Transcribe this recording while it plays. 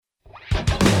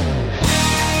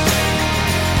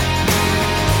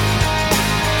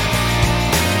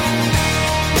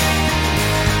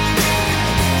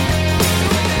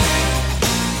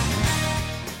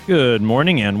Good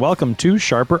morning and welcome to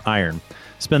Sharper Iron.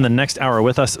 Spend the next hour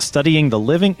with us studying the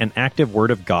living and active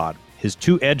Word of God, His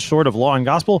two-edged sword of law and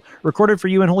gospel, recorded for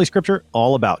you in Holy Scripture,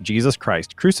 all about Jesus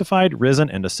Christ, crucified, risen,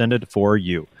 and ascended for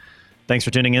you. Thanks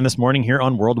for tuning in this morning here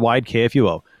on Worldwide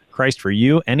KFUO. Christ for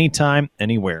you, anytime,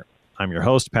 anywhere. I'm your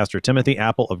host, Pastor Timothy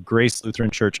Apple of Grace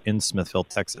Lutheran Church in Smithville,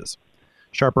 Texas.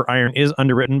 Sharper Iron is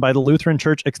underwritten by the Lutheran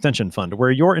Church Extension Fund,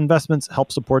 where your investments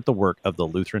help support the work of the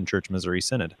Lutheran Church Missouri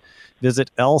Synod. Visit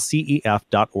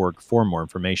lcef.org for more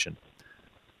information.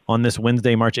 On this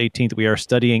Wednesday, March 18th, we are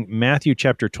studying Matthew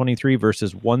chapter 23,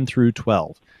 verses 1 through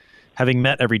 12. Having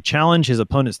met every challenge his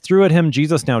opponents threw at him,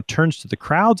 Jesus now turns to the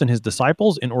crowds and his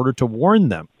disciples in order to warn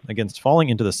them against falling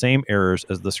into the same errors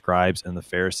as the scribes and the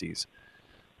Pharisees.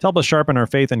 To help us sharpen our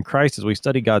faith in Christ as we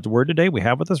study God's Word today, we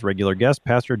have with us regular guest,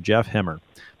 Pastor Jeff Hemmer.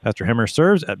 Pastor Hemmer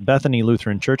serves at Bethany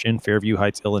Lutheran Church in Fairview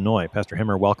Heights, Illinois. Pastor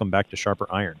Hemmer, welcome back to Sharper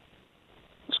Iron.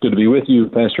 It's good to be with you,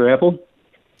 Pastor Apple.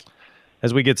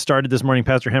 As we get started this morning,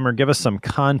 Pastor Hemmer, give us some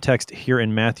context here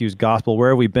in Matthew's Gospel. Where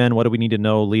have we been? What do we need to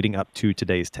know leading up to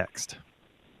today's text?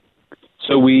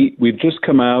 So we've just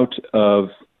come out of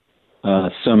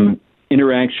some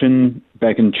interaction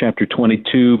back in chapter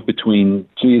 22 between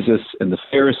Jesus and the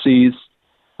Pharisees.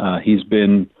 He's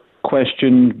been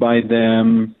questioned by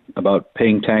them about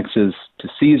paying taxes to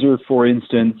Caesar, for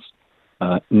instance.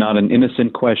 Not an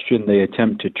innocent question. They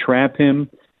attempt to trap him.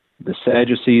 The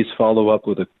Sadducees follow up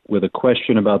with a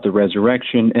question about the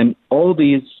resurrection. And all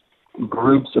these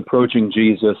groups approaching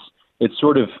Jesus, it's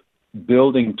sort of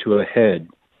building to a head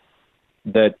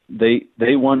that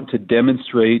they want to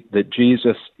demonstrate that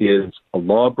Jesus is a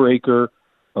lawbreaker,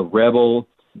 a rebel,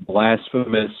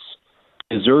 blasphemous,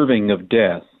 deserving of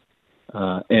death.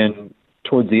 And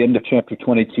towards the end of chapter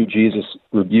 22, Jesus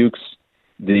rebukes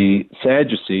the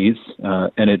Sadducees,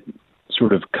 and it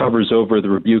sort of covers over the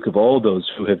rebuke of all those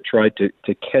who have tried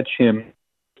to catch him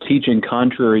teaching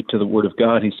contrary to the Word of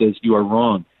God. He says, "You are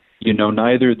wrong. You know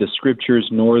neither the Scriptures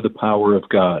nor the power of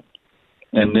God."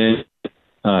 And then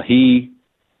he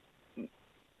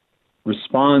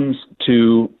responds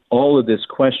to all of this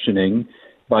questioning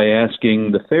by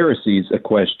asking the Pharisees a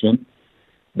question,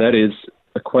 that is,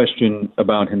 a question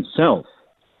about himself.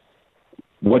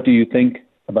 What do you think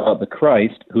about the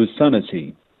Christ? Whose son is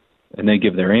he? And they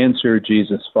give their answer.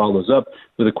 Jesus follows up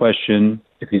with a question,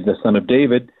 if he's the son of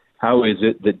David, how is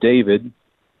it that David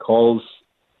calls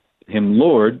him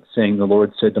Lord, saying, "The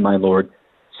Lord said to my Lord,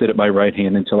 sit at my right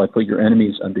hand until I put your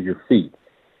enemies under your feet"?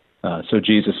 So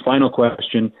Jesus' final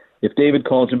question, if David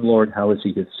calls him Lord, how is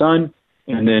he his son?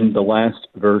 And then the last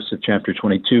verse of chapter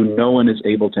 22, no one is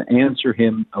able to answer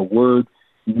him a word,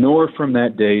 nor from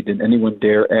that day did anyone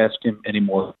dare ask him any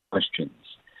more questions.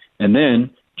 And then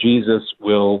Jesus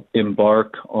will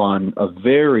embark on a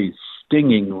very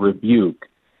stinging rebuke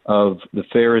of the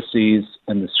Pharisees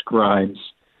and the scribes,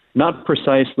 not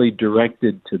precisely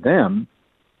directed to them,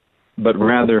 but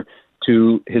rather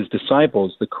to his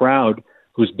disciples, the crowd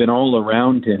who's been all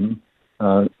around him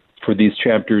for these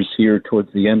chapters here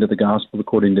towards the end of the gospel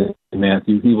according to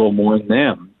Matthew. He will warn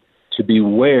them to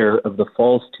beware of the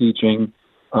false teaching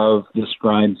of the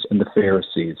scribes and the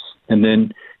Pharisees. And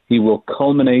then he will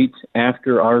culminate,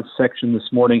 after our section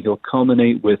this morning, he'll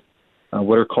culminate with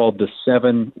what are called the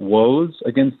 7 woes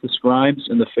against the scribes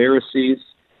and the Pharisees.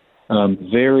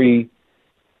 Very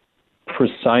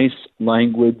precise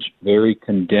language, very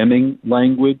condemning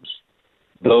language.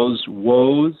 Those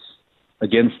woes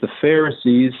against the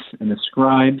Pharisees and the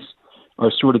scribes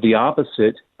are sort of the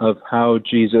opposite of how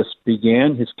Jesus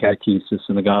began his catechesis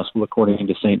in the gospel according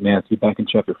to St. Matthew back in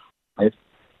chapter 5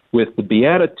 with the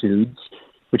Beatitudes,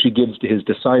 which he gives to his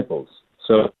disciples.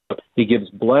 So he gives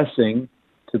blessing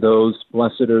to those,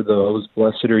 blessed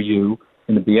are you,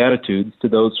 in the Beatitudes, to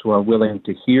those who are willing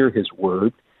to hear his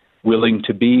word, willing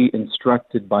to be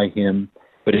instructed by him,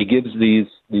 but he gives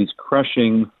these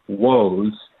crushing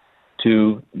woes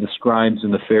to the scribes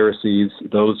and the Pharisees,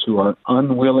 those who are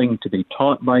unwilling to be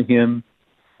taught by him,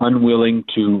 unwilling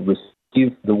to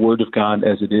receive the word of God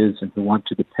as it is, and who want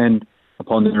to depend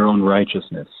upon their own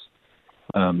righteousness.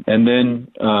 And then,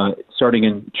 starting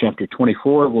in chapter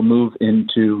 24, we'll move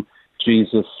into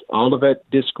Jesus' Olivet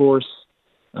Discourse,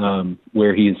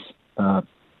 where he's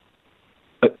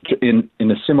in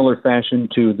a similar fashion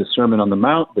to the Sermon on the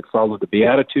Mount that followed the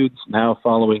Beatitudes, now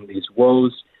following these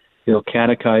woes. He'll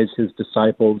catechize his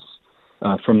disciples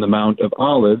from the Mount of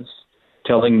Olives,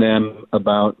 telling them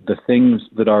about the things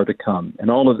that are to come.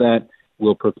 And all of that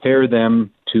will prepare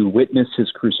them to witness his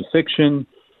crucifixion,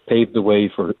 pave the way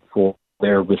for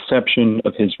their reception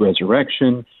of his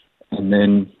resurrection, and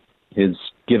then his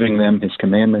giving them his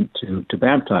commandment to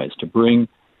baptize, to bring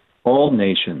all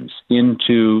nations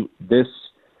into this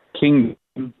kingdom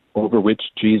over which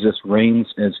Jesus reigns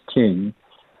as king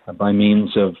by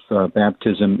means of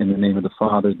baptism in the name of the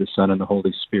Father, the Son, and the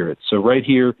Holy Spirit. So right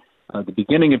here, the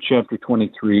beginning of chapter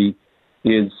 23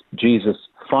 is Jesus'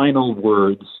 final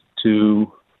words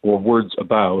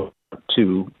about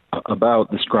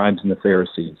the scribes and the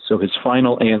Pharisees. So his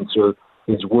final answer,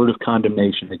 his word of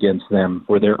condemnation against them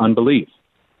for their unbelief.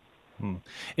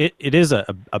 It is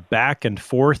a back and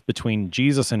forth between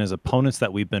Jesus and his opponents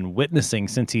that we've been witnessing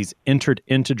since he's entered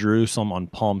into Jerusalem on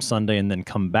Palm Sunday and then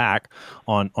come back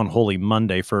on Holy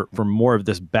Monday for more of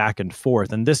this back and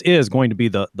forth. And this is going to be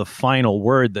the final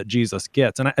word that Jesus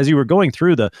gets. And as you were going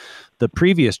through the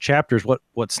previous chapters,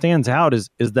 what stands out is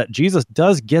that Jesus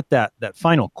does get that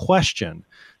final question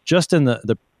just in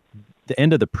the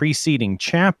end of the preceding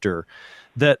chapter.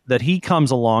 That he comes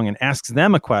along and asks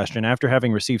them a question after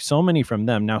having received so many from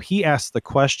them. Now he asks the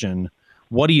question,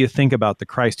 what do you think about the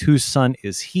Christ? Whose son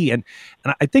is he? And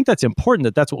I think that's important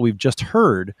that that's what we've just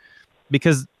heard,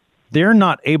 because they're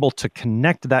not able to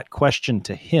connect that question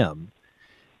to him.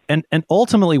 And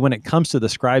ultimately, when it comes to the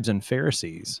scribes and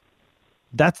Pharisees,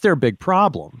 that's their big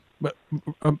problem.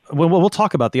 We'll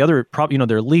talk about the other problem,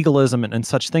 their legalism and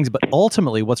such things. But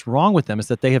ultimately, what's wrong with them is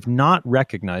that they have not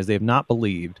recognized, they have not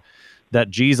believed that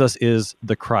Jesus is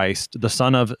the Christ, the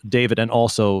son of David, and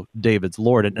also David's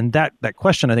Lord. And that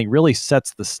question, I think, really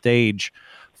sets the stage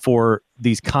for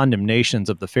these condemnations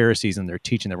of the Pharisees and their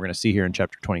teaching that we're going to see here in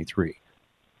chapter 23.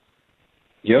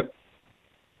 Yep.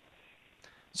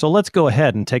 So let's go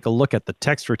ahead and take a look at the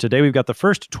text for today. We've got the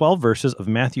first 12 verses of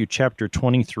Matthew chapter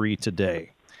 23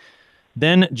 today.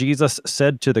 Then Jesus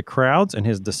said to the crowds and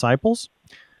his disciples,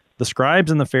 "The scribes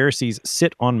and the Pharisees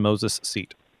sit on Moses'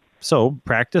 seat. So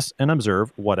practice and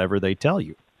observe whatever they tell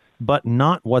you, but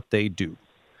not what they do.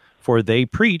 For they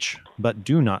preach, but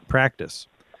do not practice.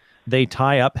 They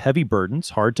tie up heavy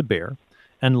burdens hard to bear,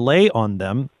 and lay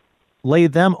them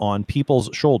on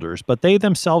people's shoulders, but they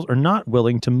themselves are not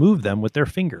willing to move them with their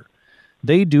finger.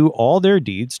 They do all their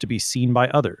deeds to be seen by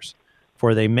others,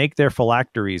 for they make their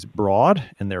phylacteries broad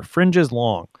and their fringes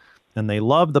long. And they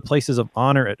love the places of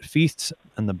honor at feasts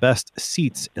and the best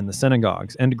seats in the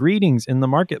synagogues and greetings in the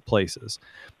marketplaces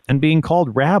and being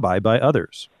called rabbi by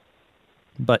others.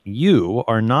 But you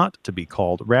are not to be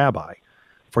called rabbi,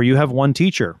 for you have one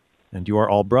teacher, and you are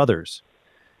all brothers.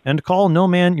 And call no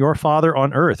man your father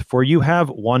on earth, for you have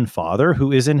one Father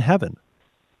who is in heaven.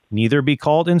 Neither be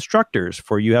called instructors,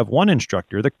 for you have one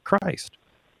instructor, the Christ.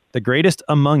 The greatest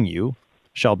among you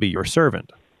shall be your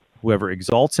servant. Whoever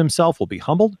exalts himself will be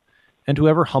humbled, and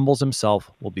whoever humbles himself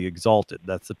will be exalted."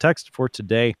 That's the text for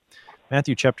today,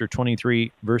 Matthew chapter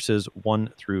 23, verses 1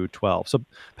 through 12. So,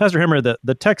 Pastor Hemmer,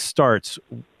 the text starts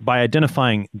by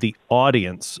identifying the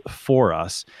audience for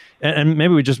us. And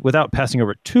maybe we just, without passing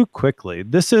over it too quickly,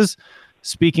 this is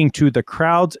speaking to the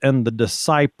crowds and the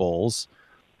disciples.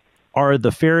 Are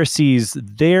the Pharisees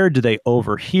there? Do they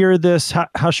overhear this?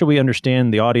 How should we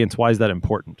understand the audience? Why is that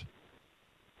important?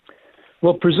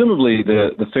 Well, presumably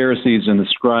the Pharisees and the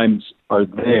scribes are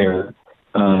there.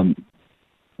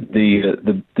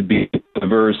 The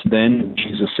verse, "Then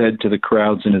Jesus said to the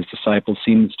crowds and his disciples,"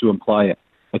 seems to imply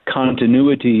a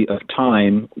continuity of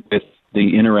time with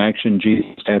the interaction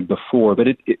Jesus had before. But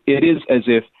it is as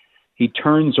if he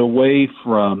turns away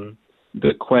from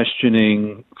the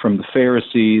questioning from the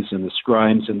Pharisees and the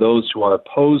scribes and those who are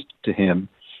opposed to him,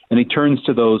 and he turns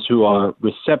to those who are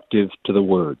receptive to the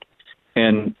word.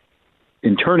 And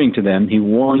in turning to them, he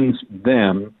warns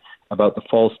them about the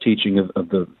false teaching of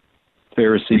the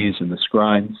Pharisees and the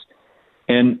scribes.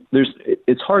 And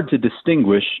it's hard to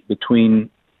distinguish between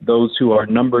those who are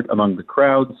numbered among the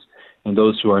crowds and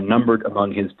those who are numbered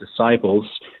among his disciples.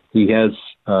 He has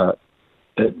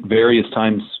at various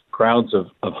times crowds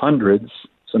of hundreds,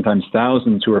 sometimes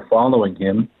thousands, who are following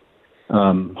him,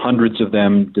 hundreds of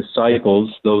them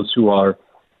disciples, those who are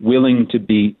willing to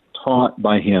be taught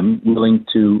by him, willing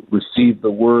to receive the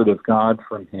word of God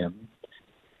from him.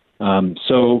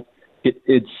 So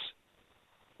it's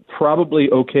probably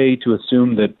okay to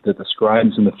assume that the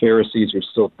scribes and the Pharisees are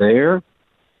still there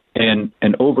and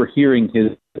overhearing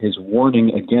his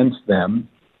warning against them,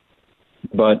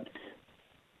 but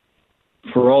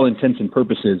for all intents and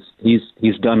purposes,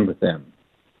 he's done with them.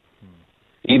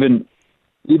 Even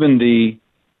the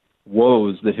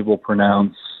woes that he will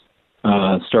pronounce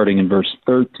starting in verse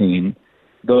 13,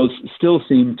 those still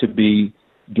seem to be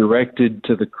directed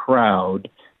to the crowd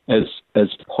as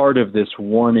part of this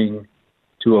warning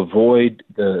to avoid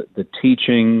the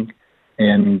teaching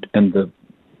and the,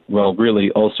 well,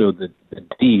 really also the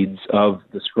deeds of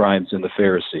the scribes and the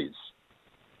Pharisees.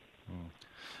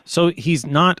 So he's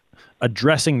not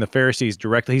addressing the Pharisees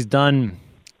directly. He's done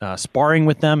sparring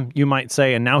with them, you might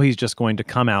say, and now he's just going to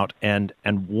come out and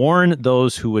warn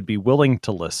those who would be willing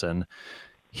to listen.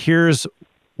 Here's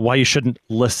why you shouldn't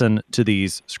listen to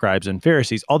these scribes and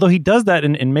Pharisees. Although he does that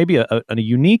in maybe a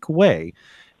unique way,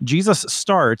 Jesus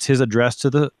starts his address to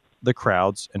the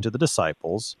crowds and to the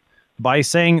disciples by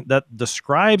saying that the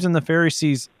scribes and the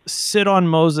Pharisees sit on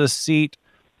Moses' seat,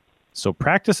 so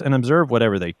practice and observe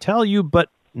whatever they tell you, but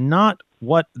not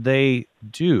what they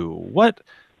do.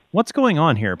 What's going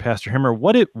on here, Pastor Hemmer?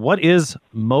 What is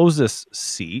Moses'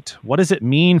 seat? What does it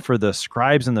mean for the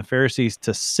scribes and the Pharisees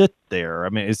to sit there? I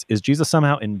mean, is Jesus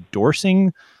somehow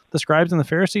endorsing the scribes and the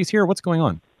Pharisees here? What's going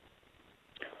on?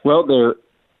 Well, they're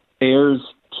heirs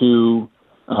to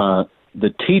the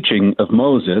teaching of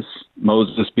Moses,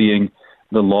 Moses being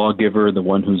the lawgiver, the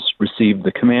one who's received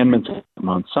the commandments at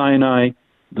Mount Sinai,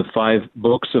 the 5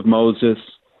 books of Moses,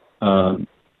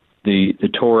 the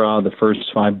Torah, the first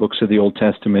 5 books of the Old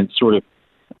Testament, sort of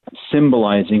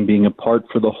symbolizing being a part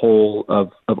for the whole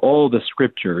of all the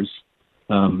scriptures.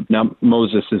 Now,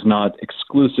 Moses is not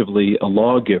exclusively a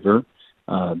lawgiver.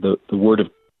 The Word of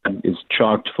God is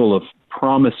chocked full of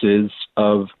promises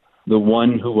of the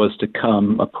one who was to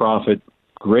come, a prophet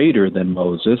greater than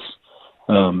Moses.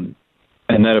 And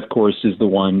that, of course, is the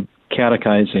one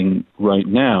catechizing right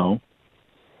now.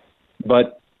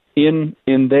 But in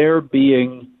their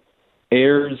being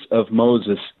heirs of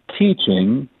Moses'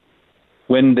 teaching,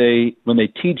 when they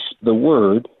teach the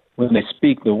word, when they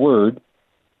speak the word,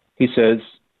 he says,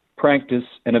 practice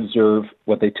and observe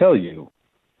what they tell you.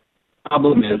 The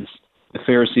problem is the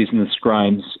Pharisees and the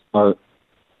scribes are,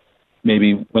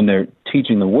 maybe when they're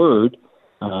teaching the word,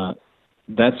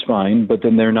 that's fine, but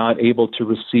then they're not able to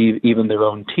receive even their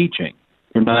own teaching.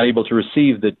 They're not able to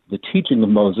receive the teaching of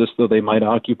Moses, though they might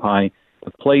occupy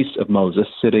the place of Moses,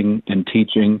 sitting and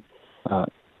teaching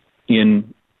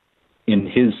in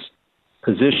his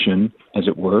position, as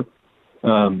it were.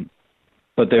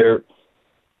 But they're,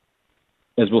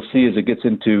 as we'll see as it gets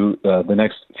into the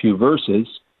next few verses,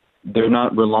 they're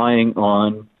not relying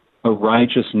on a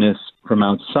righteousness from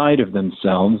outside of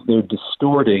themselves. They're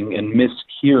distorting and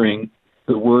mishearing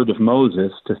the word of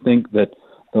Moses to think that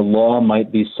the law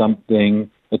might be something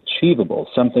achievable,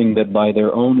 something that by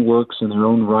their own works and their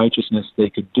own righteousness they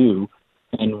could do.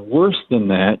 And worse than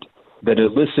that, that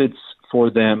elicits for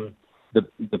them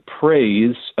the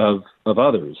praise of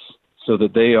others, so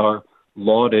that they are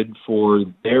lauded for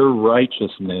their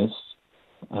righteousness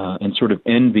and sort of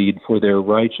envied for their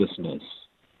righteousness.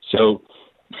 So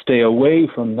stay away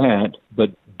from that, but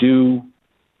do,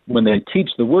 when they teach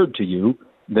the word to you,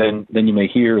 then you may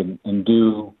hear and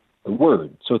do the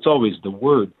word. So it's always the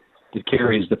word that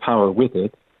carries the power with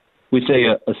it. We say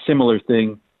a similar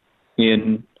thing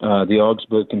in the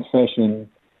Augsburg Confession,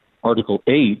 Article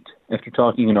 8, after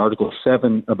talking in Article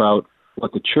 7 about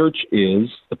what the church is,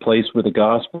 the place where the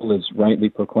gospel is rightly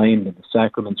proclaimed and the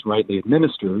sacraments rightly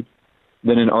administered.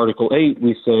 Then in Article 8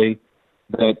 we say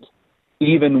that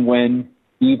even when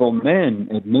evil men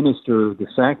administer the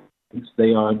sacraments,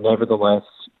 they are nevertheless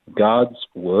God's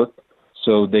work,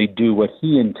 so they do what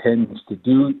he intends to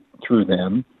do through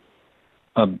them.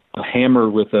 A hammer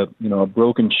with a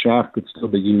broken shaft could still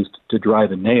be used to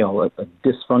drive a nail. A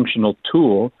dysfunctional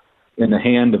tool in the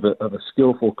hand of a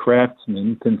skillful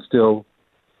craftsman can still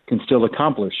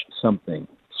accomplish something.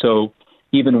 So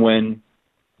even when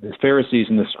the Pharisees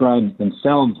and the scribes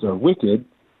themselves are wicked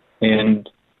and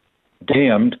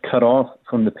damned, cut off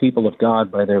from the people of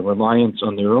God by their reliance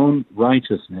on their own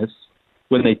righteousness,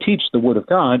 when they teach the Word of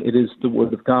God, it is the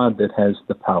Word of God that has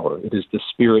the power. It is the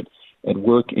Spirit at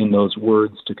work in those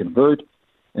words to convert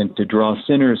and to draw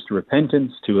sinners to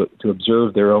repentance, to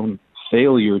observe their own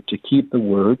failure to keep the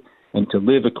Word and to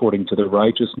live according to the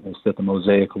righteousness that the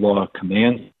Mosaic Law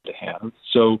commands to have.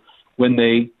 So when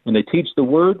they teach the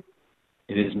Word,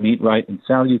 it is meet, right, and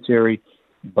salutary,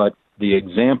 but the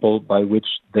example by which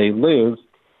they live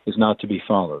is not to be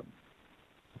followed.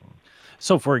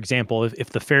 So, for example,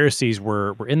 if the Pharisees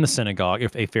were in the synagogue,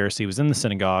 if a Pharisee was in the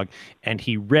synagogue and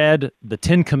he read the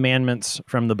 10 Commandments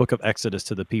from the book of Exodus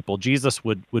to the people, Jesus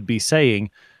would be saying,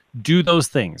 do those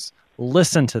things,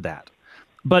 listen to that.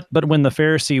 But when the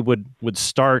Pharisee would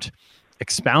start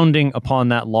expounding upon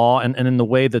that law and in the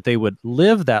way that they would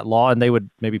live that law, and they would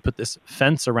maybe put this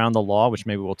fence around the law, which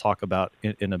maybe we'll talk about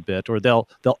in a bit, or they'll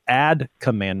add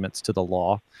commandments to the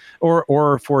law,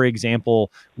 or for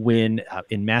example, when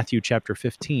in Matthew chapter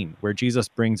 15, where Jesus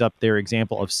brings up their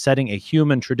example of setting a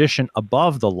human tradition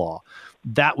above the law,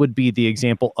 that would be the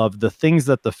example of the things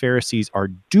that the Pharisees are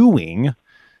doing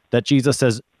that Jesus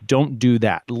says, don't do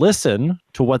that. Listen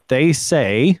to what they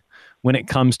say, when it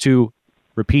comes to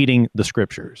repeating the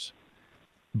scriptures,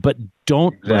 but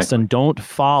don't listen, don't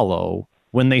follow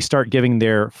when they start giving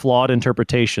their flawed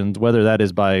interpretations, whether that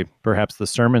is by perhaps the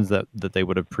sermons that they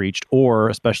would have preached, or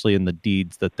especially in the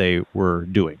deeds that they were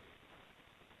doing.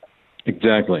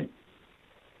 Exactly.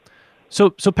 So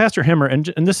Pastor Himmer, and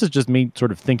this is just me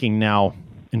sort of thinking now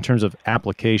in terms of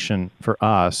application for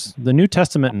us, the New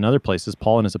Testament and other places,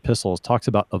 Paul in his epistles talks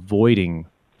about avoiding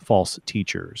false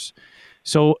teachers.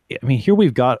 So, I mean, here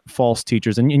we've got false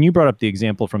teachers, and you brought up the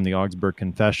example from the Augsburg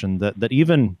Confession that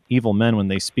even evil men, when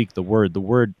they speak the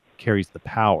word carries the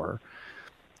power.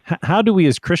 How do we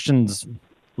as Christians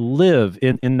live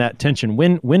in that tension?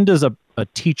 When does a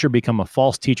teacher become a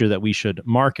false teacher that we should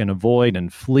mark and avoid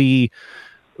and flee,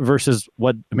 versus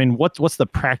what's the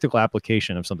practical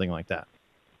application of something like that?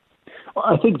 Well,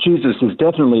 I think Jesus is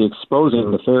definitely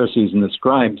exposing the Pharisees and the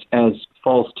scribes as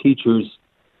false teachers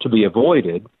to be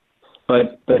avoided,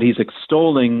 but he's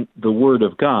extolling the word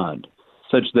of God,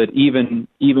 such that even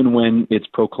when it's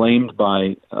proclaimed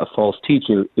by a false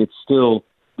teacher, it's still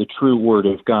the true word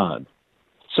of God.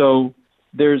 So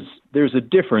there's a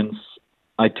difference,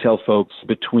 I tell folks,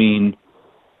 between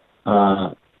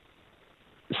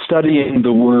studying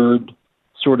the word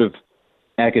sort of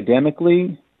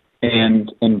academically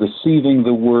and receiving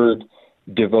the word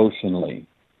devotionally.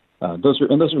 Those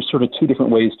are sort of two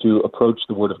different ways to approach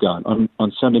the Word of God.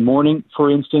 On Sunday morning, for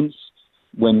instance,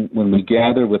 when we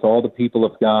gather with all the people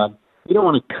of God, we don't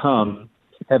want to come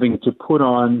having to put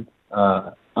on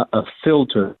a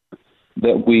filter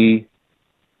that we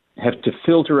have to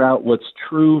filter out what's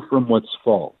true from what's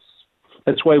false.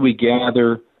 That's why we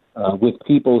gather with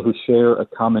people who share a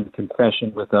common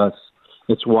confession with us.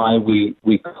 It's why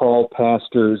we call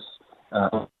pastors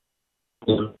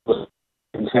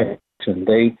confession.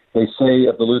 They say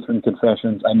of the Lutheran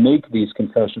confessions, I make these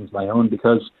confessions my own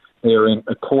because they are in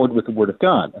accord with the Word of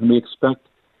God. And we expect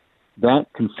that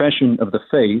confession of the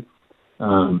faith,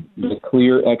 the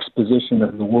clear exposition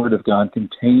of the Word of God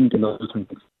contained in the Lutheran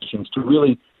confessions, to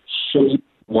really shape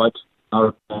what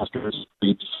our pastors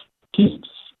preach, teach,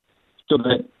 so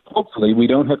that hopefully we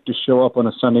don't have to show up on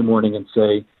a Sunday morning and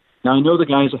say, now I know the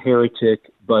guy's a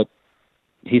heretic, but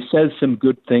he says some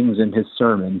good things in his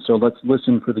sermon, so let's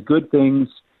listen for the good things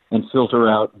and filter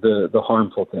out the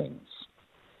harmful things.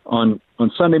 On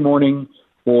Sunday morning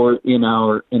or in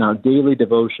our daily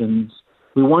devotions,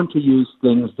 we want to use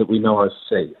things that we know are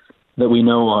safe, that we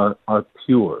know are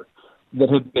pure, that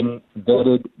have been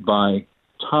vetted by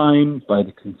time, by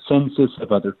the consensus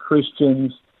of other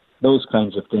Christians, those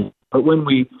kinds of things. But when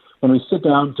we sit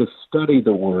down to study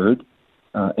the Word,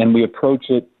 and we approach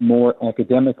it more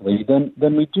academically,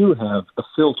 then we do have a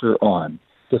filter on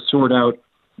to sort out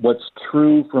what's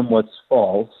true from what's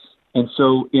false. And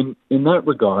so in that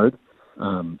regard,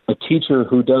 a teacher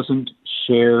who doesn't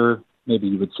share, maybe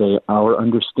you would say, our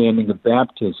understanding of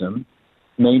baptism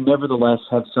may nevertheless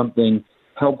have something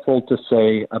helpful to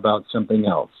say about something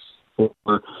else.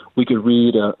 Or we could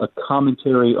read a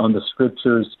commentary on the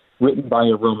Scriptures written by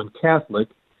a Roman Catholic,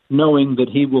 knowing that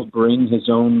he will bring his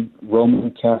own Roman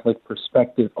Catholic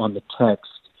perspective on the text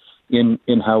in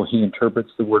how he interprets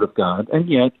the Word of God, and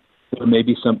yet there may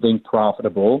be something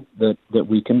profitable that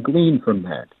we can glean from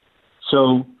that.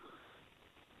 So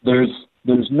there's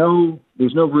no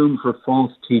room for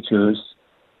false teachers,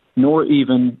 nor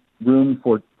even room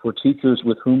for teachers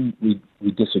with whom we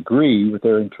disagree with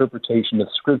their interpretation of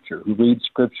Scripture, who read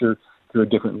Scripture through a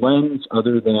different lens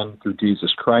other than through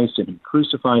Jesus Christ and Him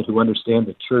crucified, who understand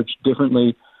the church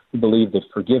differently, who believe that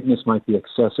forgiveness might be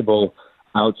accessible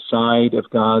outside of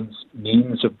God's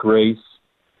means of grace,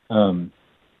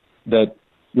 that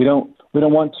we don't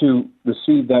want to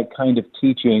receive that kind of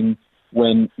teaching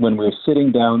when we're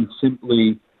sitting down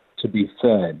simply to be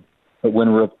fed. But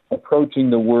when we're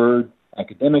approaching the Word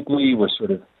academically, we're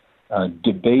sort of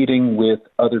debating with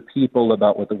other people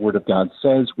about what the Word of God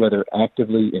says, whether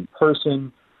actively in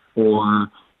person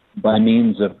or by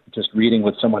means of just reading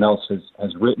what someone else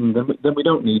has written, then we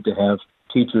don't need to have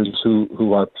teachers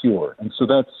who are pure. And so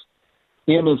that's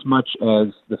in as much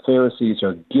as the Pharisees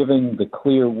are giving the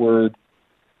clear Word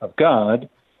of God,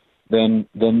 then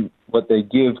what they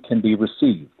give can be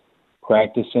received.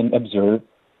 Practice and observe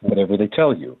whatever they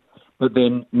tell you, but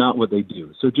then not what they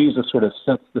do. So Jesus sort of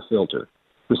sets the filter.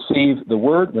 Receive the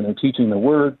Word when they're teaching the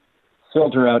Word,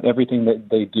 filter out everything that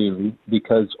they do,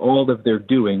 because all of their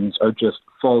doings are just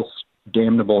false,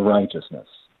 damnable righteousness.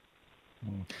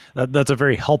 That's a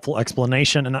very helpful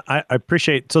explanation, and I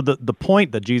appreciate. So the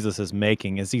point that Jesus is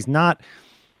making is he's not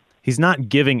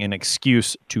giving an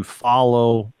excuse to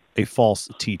follow a false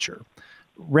teacher.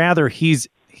 Rather, he's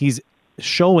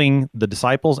showing the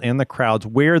disciples and the crowds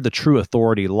where the true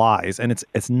authority lies. And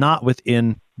it's not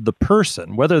within the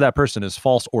person, whether that person is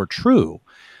false or true.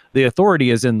 The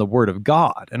authority is in the Word of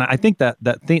God. And I think that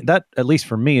at least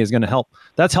for me, is going to help.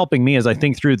 That's helping me as I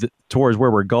think through towards where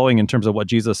we're going in terms of what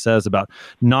Jesus says about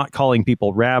not calling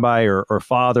people rabbi or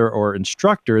father or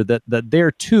instructor, that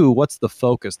there too, what's the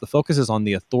focus? The focus is on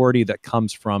the authority that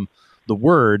comes from the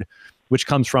Word, which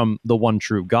comes from the one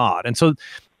true God. And so,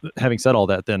 having said all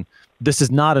that, then this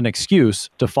is not an excuse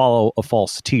to follow a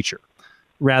false teacher.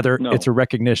 Rather, it's a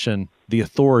recognition the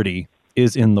authority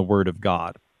is in the Word of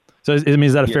God. So,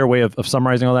 is that a fair way of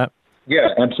summarizing all that? Yeah,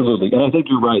 absolutely. And I think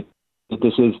you're right.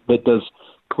 That does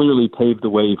clearly pave the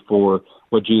way for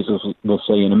what Jesus will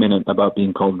say in a minute about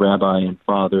being called rabbi and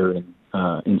father and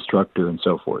instructor and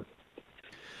so forth.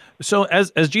 So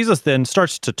as Jesus then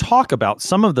starts to talk about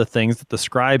some of the things that the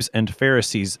scribes and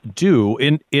Pharisees do,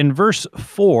 in verse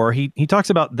 4, he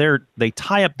talks about they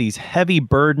tie up these heavy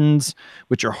burdens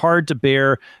which are hard to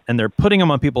bear, and they're putting them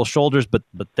on people's shoulders, but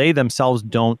they themselves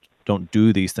don't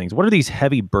do these things. What are these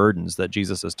heavy burdens that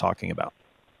Jesus is talking about?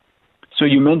 So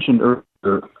you mentioned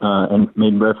earlier and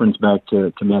made reference back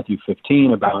to Matthew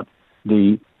 15 about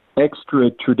the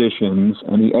extra traditions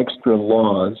and the extra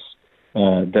laws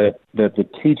that the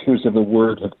teachers of the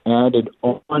Word have added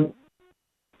on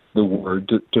the Word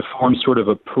to form sort of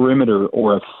a perimeter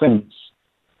or a fence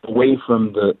away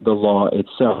from the law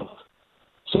itself.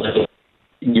 So that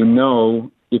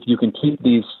if you can keep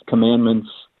these commandments,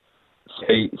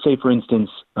 say for instance,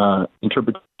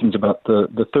 interpretations about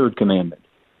the third commandment,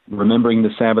 remembering the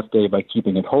Sabbath day by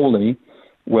keeping it holy,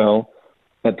 well,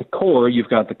 at the core, you've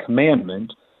got the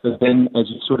commandment. But then as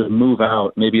you sort of move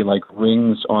out, maybe like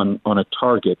rings on a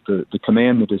target, the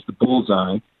commandment is the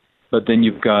bullseye, but then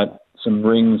you've got some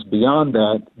rings beyond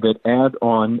that add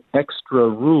on extra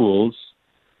rules.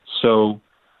 So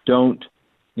don't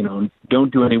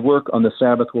do any work on the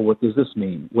Sabbath. Well, what does this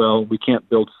mean? Well, we can't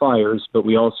build fires, but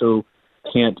we also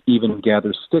can't even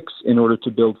gather sticks in order to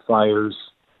build fires.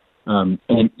 And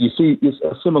you see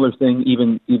a similar thing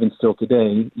even still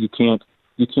today. You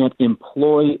can't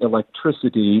employ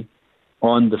electricity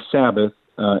on the Sabbath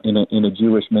in a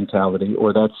Jewish mentality,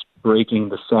 or that's breaking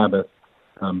the Sabbath.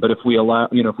 But if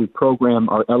we program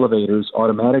our elevators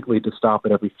automatically to stop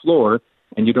at every floor,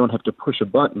 and you don't have to push a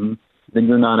button, then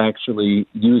you're not actually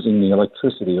using the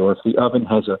electricity. Or if the oven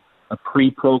has a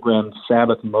pre-programmed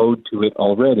Sabbath mode to it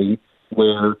already,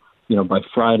 where by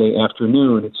Friday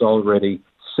afternoon it's already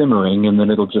simmering, and then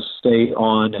it'll just stay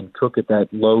on and cook at that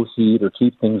low heat or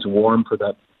keep things warm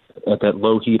at that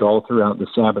low heat all throughout the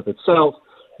Sabbath itself.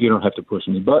 You don't have to push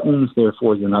any buttons,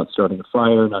 therefore you're not starting a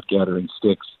fire, not gathering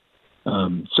sticks.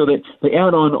 So they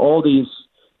add on all these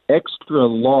extra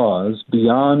laws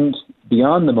beyond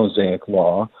the Mosaic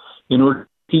law in order to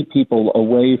keep people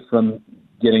away from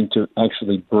getting to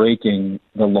actually breaking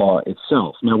the law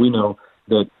itself. Now we know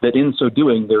that in so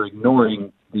doing they're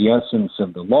ignoring the essence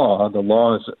of the law. The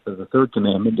law of the third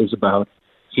commandment is about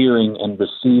hearing and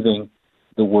receiving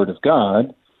the Word of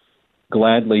God,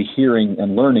 gladly hearing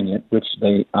and learning it, which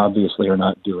they obviously are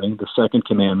not doing. The second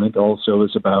commandment also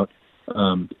is about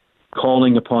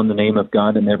calling upon the name of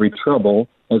God in every trouble,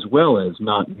 as well as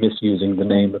not misusing the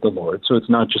name of the Lord. So it's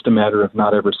not just a matter of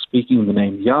not ever speaking the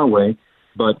name Yahweh,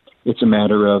 but it's a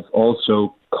matter of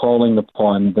also calling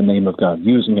upon the name of God,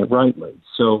 using it rightly.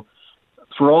 So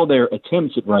for all their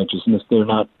attempts at righteousness, they're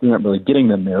not really getting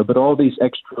them there, but all these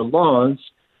extra laws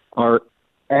are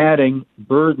adding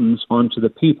burdens onto the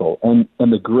people. And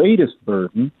the greatest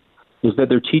burden is that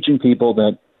they're teaching people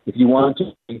that if you want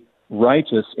to be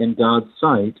righteous in God's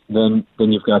sight, then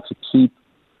you've got to keep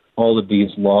all of these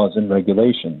laws and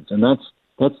regulations. And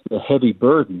that's the heavy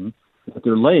burden that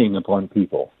they're laying upon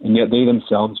people. And yet they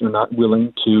themselves are not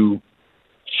willing to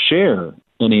share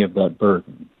any of that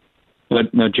burden.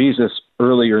 But now Jesus,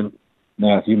 earlier in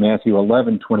Matthew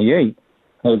 11:28,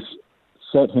 has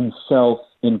set himself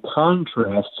in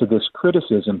contrast to this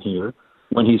criticism here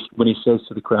when he says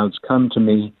to the crowds, "Come to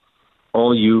me,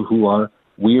 all you who are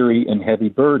weary and heavy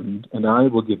burdened, and I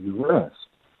will give you rest."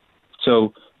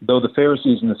 So though the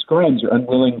Pharisees and the scribes are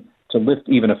unwilling to lift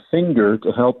even a finger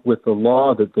to help with the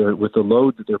load that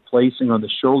they're placing on the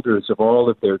shoulders of all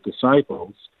of their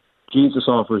disciples, Jesus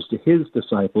offers to his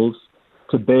disciples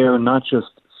to bear not just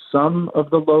some of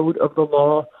the load of the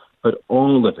law, but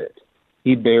all of it.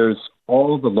 He bears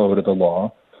all the load of the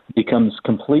law, becomes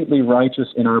completely righteous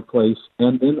in our place,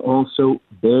 and then also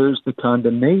bears the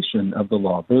condemnation of the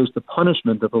law, bears the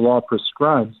punishment that the law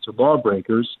prescribes to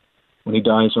lawbreakers when he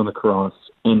dies on the cross.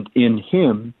 And in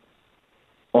him,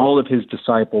 all of his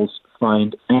disciples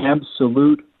find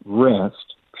absolute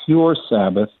rest, pure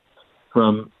Sabbath,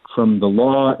 from the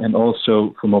law and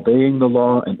also from obeying the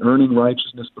law and earning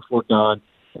righteousness before God,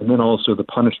 and then also the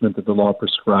punishment that the law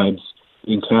prescribes,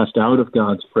 being cast out of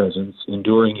God's presence,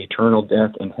 enduring eternal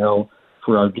death and hell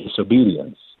for our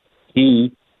disobedience.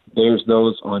 He bears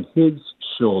those on his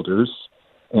shoulders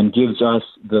and gives us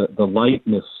the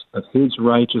likeness of his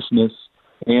righteousness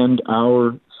and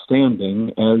our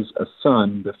standing as a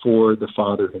son before the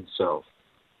Father himself.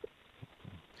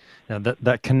 Now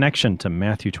that connection to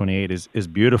Matthew 28 is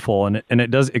beautiful, and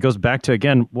it goes back to,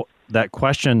 again, that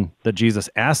question that Jesus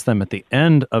asked them at the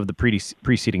end of the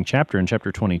preceding chapter, in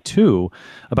chapter 22,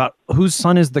 about whose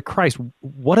son is the Christ.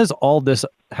 What does all this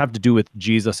have to do with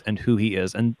Jesus and who he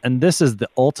is? And this is the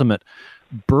ultimate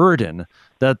burden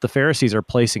that the Pharisees are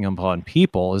placing upon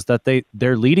people, is that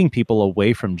they're leading people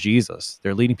away from Jesus.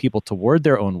 They're leading people toward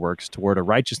their own works, toward a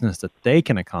righteousness that they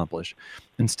can accomplish,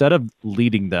 instead of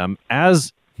leading them,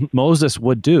 as Moses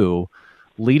would do,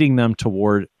 leading them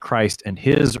toward Christ and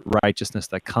his righteousness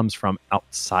that comes from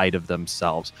outside of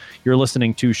themselves. You're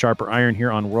listening to Sharper Iron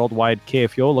here on Worldwide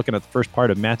KFUO, looking at the first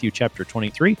part of Matthew chapter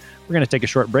 23. We're going to take a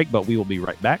short break, but we will be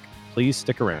right back. Please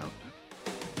stick around.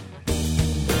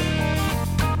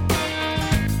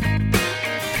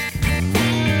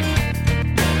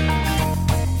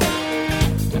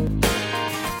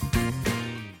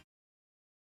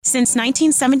 Since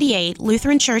 1978,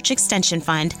 Lutheran Church Extension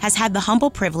Fund has had the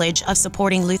humble privilege of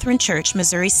supporting Lutheran Church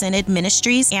Missouri Synod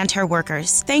ministries and her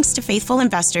workers. Thanks to faithful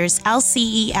investors,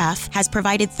 LCEF has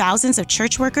provided thousands of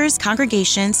church workers,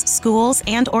 congregations, schools,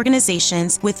 and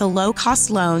organizations with the low-cost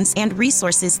loans and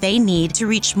resources they need to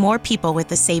reach more people with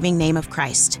the saving name of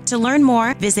Christ. To learn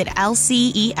more, visit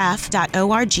lcef.org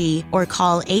or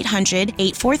call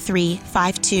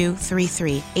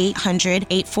 800-843-5233,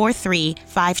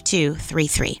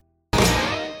 800-843-5233.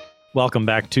 Welcome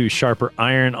back to Sharper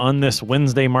Iron. On this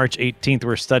Wednesday, March 18th,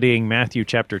 we're studying Matthew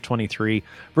chapter 23,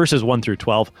 verses 1 through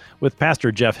 12, with Pastor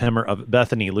Jeff Hemmer of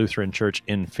Bethany Lutheran Church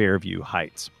in Fairview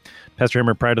Heights. Pastor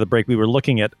Hemmer, prior to the break, we were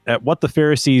looking at what the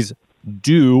Pharisees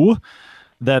do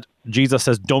that Jesus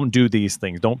says, don't do these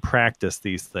things, don't practice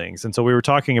these things. And so we were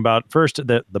talking about, first,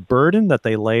 the burden that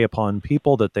they lay upon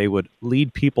people, that they would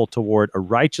lead people toward a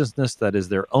righteousness that is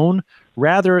their own,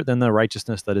 rather than the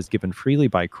righteousness that is given freely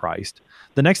by Christ.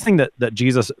 The next thing that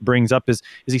Jesus brings up is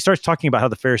he starts talking about how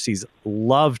the Pharisees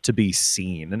love to be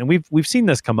seen. And we've seen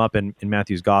this come up in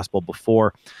Matthew's gospel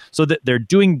before, so that they're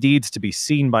doing deeds to be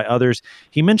seen by others.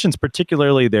 He mentions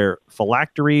particularly their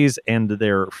phylacteries and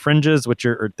their fringes, which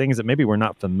are things that maybe we're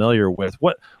not familiar with.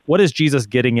 What is Jesus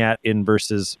getting at in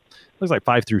verses, looks like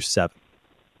 5 through 7?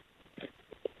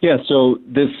 Yeah, so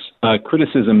this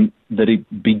criticism that he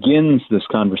begins this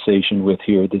conversation with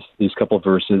here, these couple of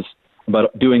verses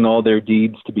about doing all their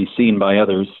deeds to be seen by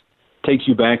others, takes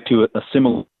you back to a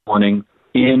similar warning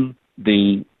in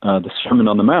the Sermon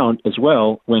on the Mount as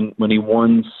well, when he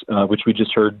warns, which we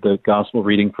just heard the gospel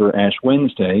reading for Ash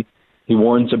Wednesday. He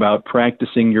warns about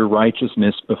practicing your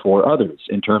righteousness before others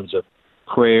in terms of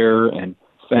prayer and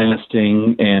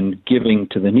fasting and giving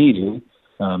to the needy.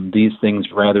 These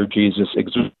things, rather, Jesus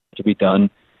exhorts to be done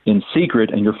in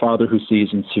secret, and your Father who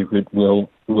sees in secret will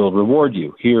reward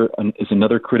you. Here is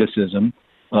another criticism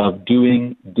of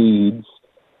doing deeds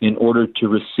in order to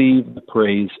receive the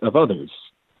praise of others.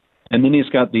 And then he's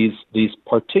got these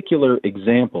particular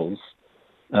examples.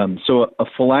 So a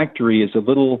phylactery is a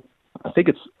little, I think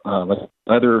it's like a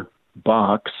leather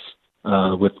box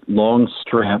with long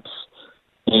straps,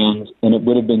 and it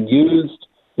would have been used.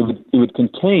 It would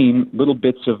contain little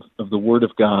bits of the Word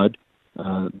of God,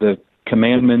 the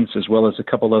commandments, as well as a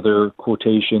couple other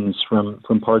quotations from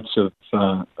parts of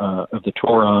the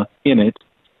Torah in it,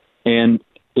 and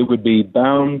it would be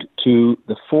bound to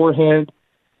the forehead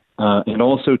and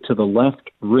also to the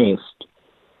left wrist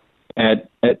at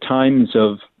times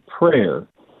of prayer,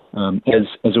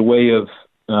 as a way of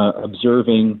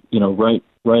observing,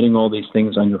 writing all these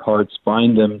things on your hearts,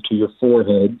 bind them to your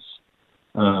foreheads.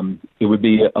 It would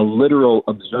be a literal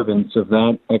observance of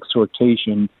that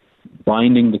exhortation,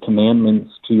 binding the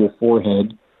commandments to your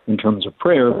forehead in terms of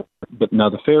prayer. But now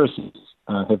the Pharisees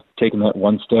have taken that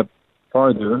one step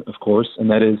farther, of course, and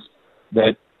that is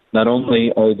that not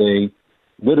only are they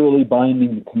literally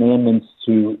binding the commandments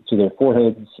to their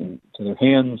foreheads and to their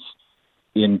hands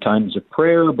in times of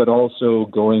prayer, but also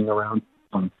going around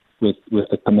with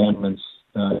the commandments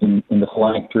in the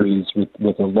phylacteries with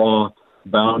the law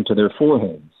bound to their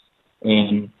foreheads.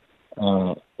 And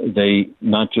they,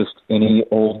 not just any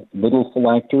old little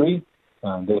phylactery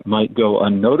that might go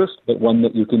unnoticed, but one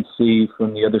that you can see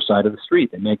from the other side of the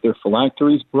street. They make their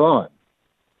phylacteries broad.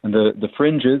 And the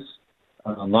fringes,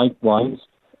 likewise,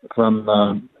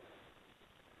 from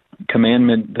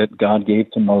commandment that God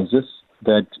gave to Moses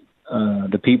that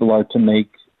the people are to make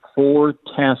 4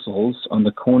 tassels on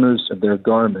the corners of their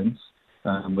garments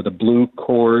with a blue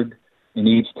cord in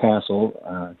each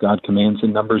tassel. God commands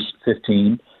in Numbers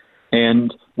 15.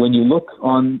 And when you look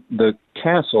on the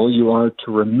tassel, you are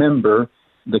to remember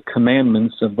the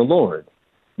commandments of the Lord,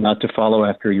 not to follow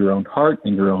after your own heart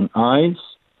and your own eyes.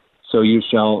 So you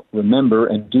shall remember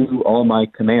and do all my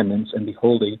commandments and be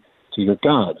holy to your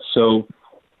God. So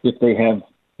if they have,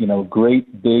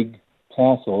 great big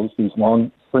tassels, these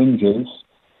long fringes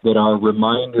that are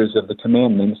reminders of the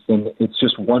commandments, then it's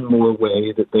just one more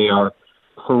way that they are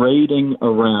parading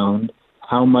around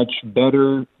how much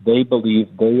better they believe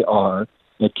they are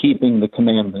at keeping the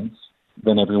commandments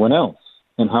than everyone else,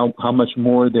 and how much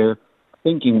more they're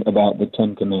thinking about the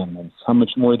 10 Commandments, how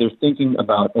much more they're thinking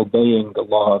about obeying the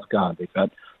law of God. They've got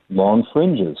long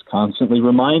fringes constantly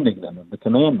reminding them of the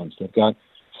commandments. They've got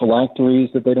phylacteries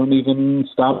that they don't even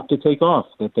stop to take off,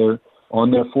 that they're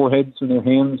on their foreheads and their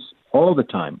hands all the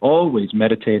time, always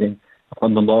meditating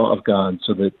on the law of God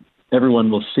so that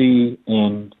everyone will see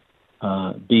and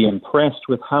be impressed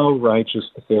with how righteous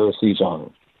the Pharisees are.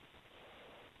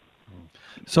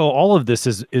 So all of this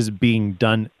is being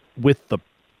done with the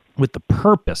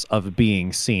purpose of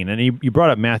being seen. And you brought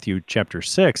up Matthew chapter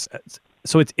 6.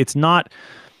 So it's not,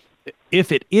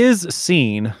 if it is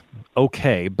seen,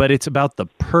 okay, but it's about the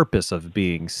purpose of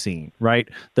being seen, right?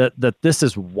 That this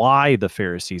is why the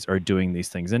Pharisees are doing these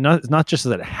things. And it's not just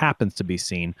that it happens to be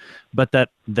seen, but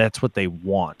that's what they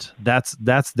want. That's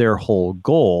their whole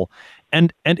goal.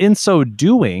 And in so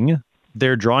doing,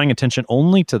 they're drawing attention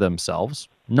only to themselves,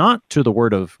 not to the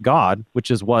word of God, which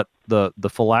is what the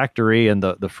phylactery and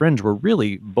the fringe were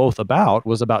really both about,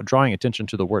 was about drawing attention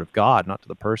to the word of God, not to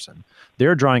the person.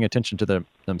 They're drawing attention to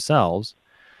themselves.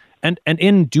 And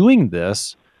in doing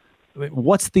this,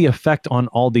 what's the effect on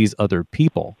all these other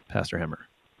people, Pastor Hemmer?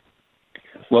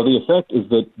 Well, the effect is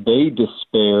that they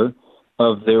despair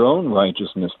of their own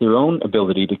righteousness, their own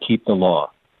ability to keep the law.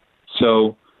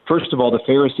 So, first of all, the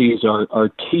Pharisees are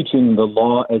teaching the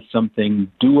law as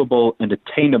something doable and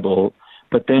attainable,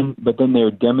 but then they're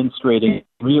demonstrating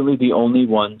really the only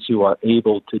ones who are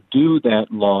able to do that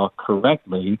law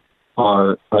correctly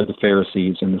are the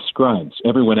Pharisees and the scribes.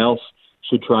 Everyone else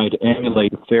should try to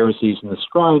emulate the Pharisees and the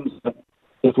scribes, but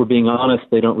if we're being honest,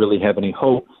 they don't really have any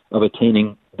hope of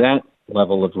attaining that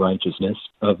level of righteousness,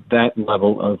 of that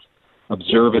level of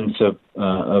observance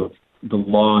of the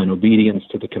law and obedience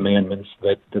to the commandments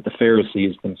that the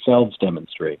Pharisees themselves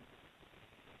demonstrate.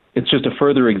 It's just a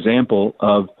further example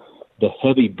of the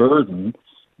heavy burden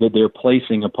that they're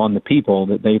placing upon the people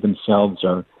that they themselves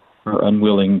are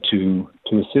unwilling to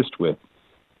assist with.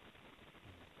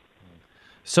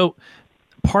 So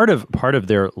part of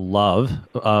their love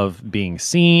of being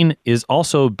seen is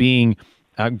also being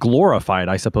glorified,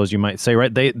 I suppose you might say,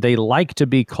 right? They like to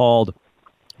be called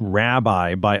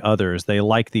rabbi by others. They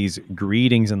like these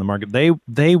greetings in the market.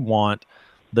 They want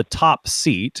the top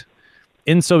seat.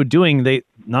 In so doing, they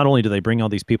not only do they bring all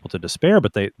these people to despair,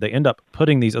 but they end up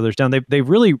putting these others down. They've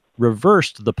really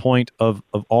reversed the point of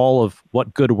all of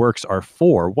what good works are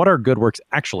for. What are good works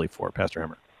actually for, Pastor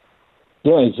Hemmer?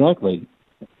 Yeah, exactly.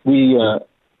 We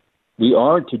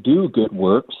are to do good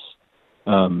works.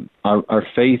 Our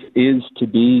faith is to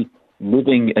be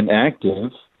living and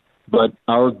active, but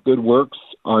our good works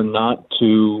are not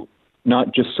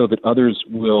just so that others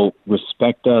will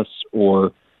respect us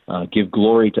or give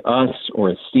glory to us or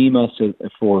esteem us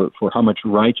for how much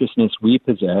righteousness we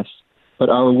possess, but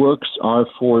our works are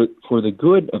for the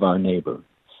good of our neighbor.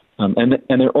 And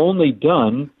they're only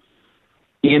done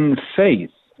in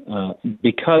faith,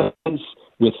 because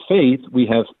with faith we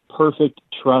have perfect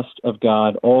trust of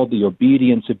God. All the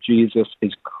obedience of Jesus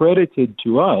is credited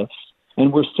to us,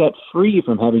 and we're set free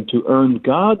from having to earn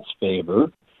God's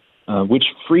favor, which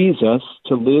frees us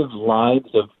to live lives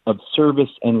of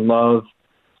service and love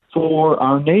for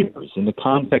our neighbors in the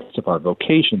context of our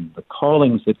vocation, the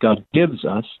callings that God gives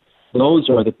us. Those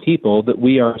are the people that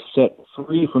we are set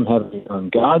free from having to earn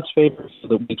God's favor so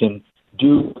that we can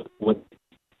do what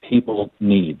people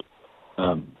need.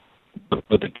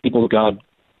 But the people God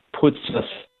puts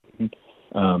us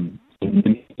in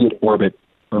immediate orbit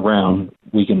around,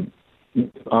 we can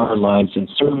live our lives in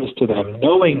service to them,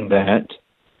 knowing that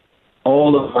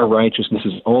all of our righteousness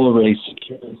is already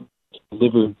secured,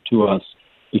 delivered to us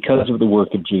because of the work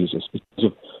of Jesus, because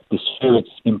of the Spirit's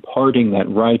imparting that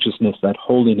righteousness, that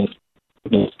holiness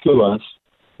to us,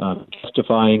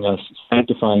 justifying us,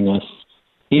 sanctifying us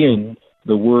in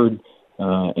the Word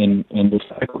and the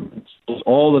sacraments. There's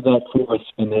all of that for us,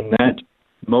 and then that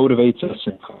motivates us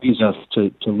and frees us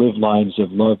to live lives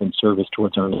of love and service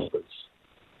towards our neighbors.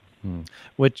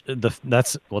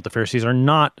 That's what the Pharisees are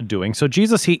not doing. So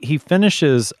Jesus, he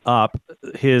finishes up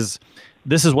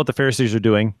this is what the Pharisees are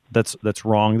doing. That's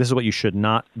wrong. This is what you should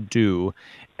not do.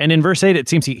 And in verse 8, it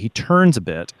seems he turns a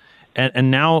bit,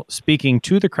 and now speaking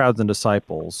to the crowds and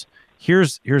disciples,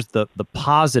 here's the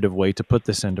positive way to put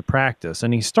this into practice.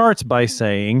 And he starts by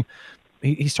saying,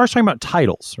 he starts talking about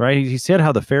titles, right? He said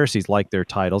how the Pharisees like their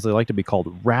titles. They like to be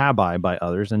called rabbi by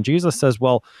others. And Jesus says,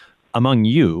 well, among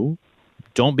you,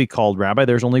 don't be called rabbi.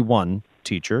 There's only one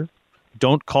teacher.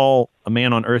 Don't call a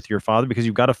man on earth your father, because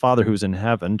you've got a Father who's in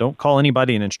heaven. Don't call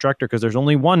anybody an instructor, because there's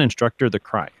only one instructor, the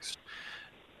Christ.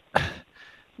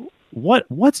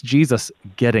 What's Jesus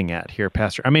getting at here,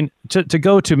 Pastor? I mean, to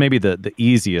go to maybe the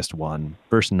easiest one,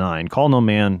 verse 9, call no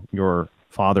man your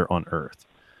father on earth.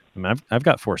 I mean, I've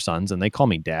got 4 sons, and they call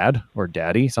me dad or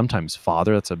daddy, sometimes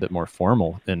father. That's a bit more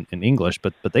formal in English,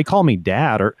 but they call me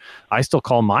dad, or I still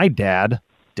call my dad.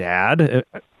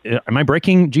 Am I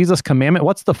breaking Jesus' commandment?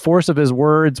 What's the force of his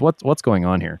words? What's going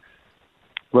on here?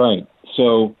 Right.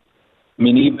 So, I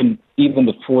mean, even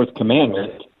the 4th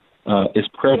commandment is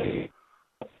predicated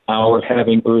our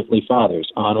having earthly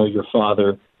fathers. Honor your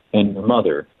father and your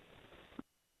mother.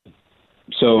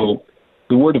 So,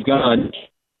 the Word of God,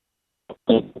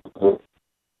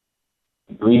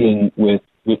 agreeing with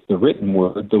the written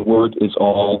word, the word is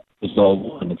all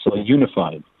one. It's all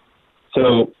unified.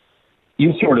 So,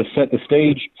 you sort of set the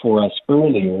stage for us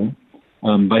earlier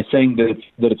by saying that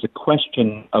it's a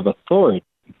question of authority.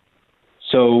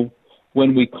 So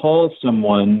when we call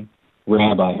someone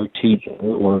rabbi or teacher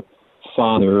or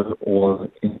father or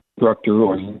instructor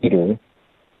or leader,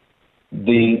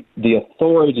 the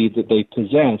authority that they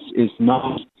possess is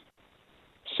not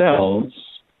themselves,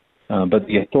 but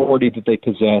the authority that they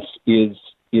possess is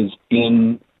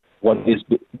in what is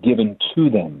given to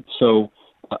them. So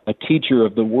a teacher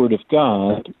of the Word of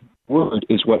God, Word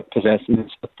is what possesses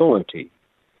authority.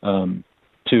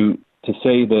 To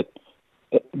say that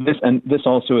this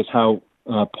also is how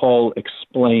Paul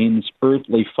explains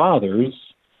earthly fathers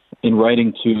in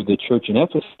writing to the church in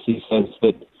Ephesus. He says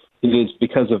that it is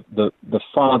because of the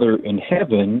Father in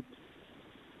heaven,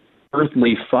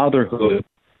 earthly fatherhood.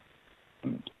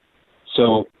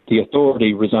 So the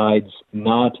authority resides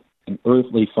not in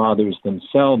earthly fathers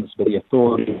themselves, but the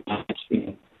authority resides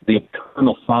in the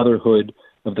eternal fatherhood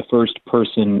of the first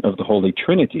person of the Holy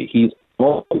Trinity. He's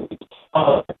always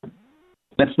Father.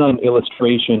 That's not an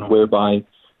illustration whereby,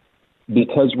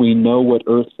 because we know what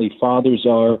earthly fathers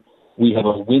are, we have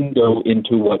a window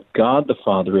into what God the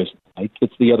Father is like.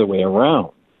 It's the other way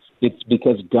around. It's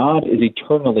because God is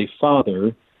eternally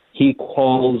Father, he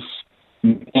calls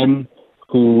men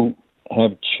who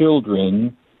have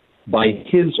children by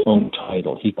his own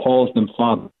title. He calls them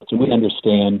father. So we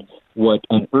understand what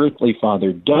an earthly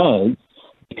father does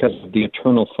because of the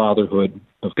eternal fatherhood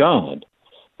of God.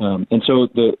 And so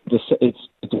it's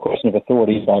a question of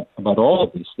authority about all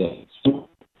of these things.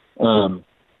 The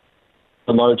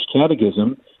Large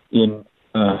Catechism, in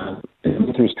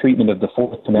Luther's treatment of the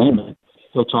 4th commandment,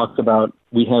 he'll talk about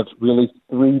we have really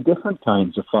 3 different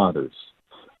kinds of fathers.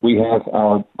 We have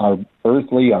our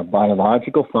earthly, our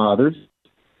biological fathers,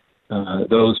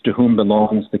 those to whom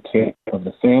belongs the care of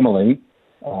the family,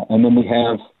 and then we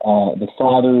have the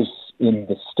fathers in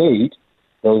the state,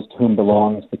 those to whom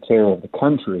belongs the care of the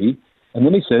country. And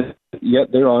then he says,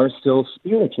 yet there are still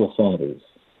spiritual fathers.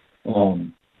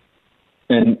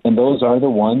 And those are the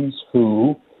ones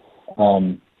who,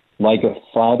 like a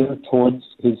father towards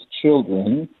his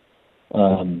children,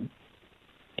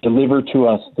 deliver to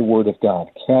us the Word of God,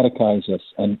 catechize us,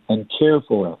 and care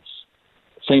for us.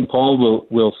 St. Paul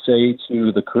will say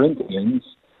to the Corinthians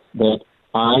that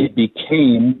I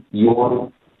became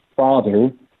your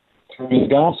father through the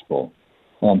gospel.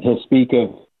 He'll speak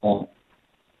of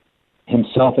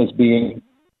himself as being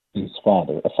his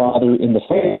father, a father in the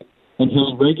faith, and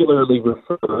he'll regularly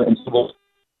refer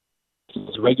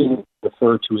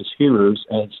to his hearers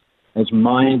as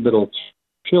my little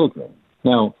children.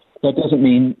 Now, that doesn't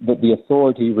mean that the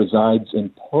authority resides in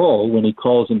Paul when he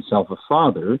calls himself a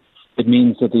father. It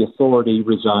means that the authority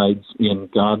resides in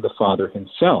God the Father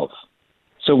himself.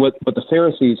 So what the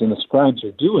Pharisees and the scribes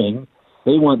are doing,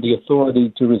 they want the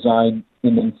authority to reside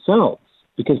in themselves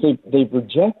because they've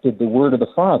rejected the word of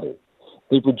the Father.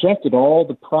 They've rejected all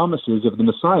the promises of the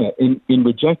Messiah. In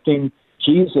rejecting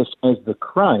Jesus as the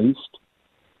Christ,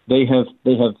 they have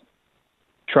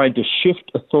tried to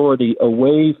shift authority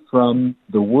away from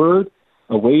the Word,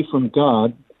 away from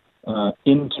God,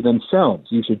 into themselves.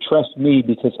 You should trust me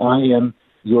because I am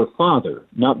your Father,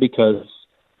 not because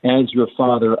as your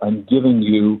Father, I'm giving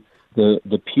you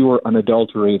the pure,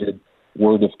 unadulterated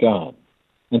Word of God.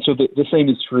 And so the same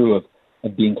is true of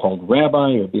being called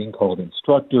rabbi or being called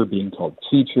instructor, being called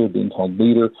teacher, being called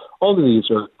leader. All of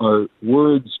these are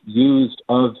words used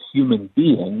of human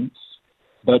beings,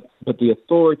 but the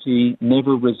authority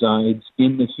never resides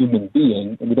in the human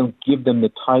being, and we don't give them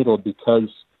the title because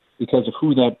of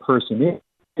who that person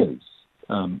is.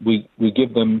 We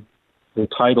give them the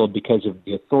title because of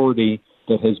the authority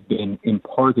that has been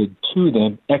imparted to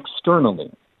them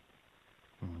externally.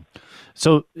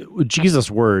 So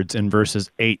Jesus' words in verses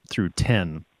 8 through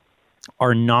 10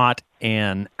 are not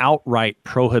an outright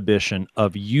prohibition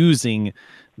of using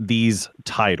these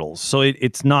titles. So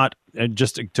it's not,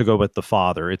 just to go with the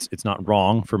Father, it's not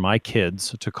wrong for my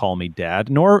kids to call me Dad,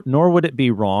 nor would it be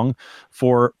wrong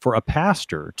for a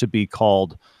pastor to be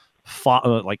called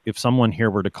like if someone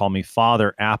here were to call me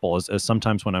Father Apple, as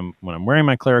sometimes when I'm wearing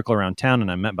my clerical around town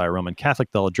and I'm met by a Roman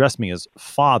Catholic, they'll address me as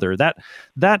Father.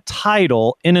 That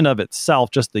title in and of itself,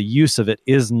 just the use of it,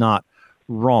 is not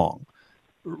wrong.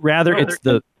 Rather, it's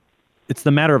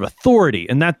the matter of authority,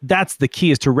 and that's the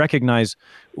key, is to recognize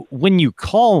when you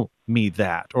call me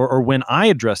that, or when I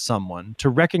address someone, to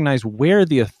recognize where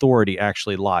the authority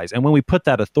actually lies. And when we put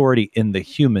that authority in the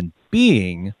human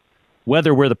being,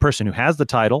 whether we're the person who has the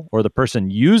title or the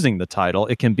person using the title,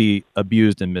 it can be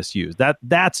abused and misused.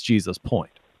 That's Jesus'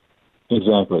 point.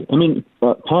 Exactly. I mean,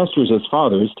 pastors as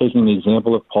fathers, taking the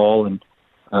example of Paul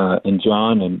and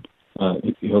John, and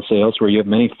he'll say elsewhere, you have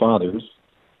many fathers.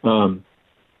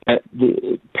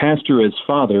 The pastor as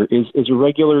father is a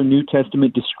regular New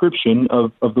Testament description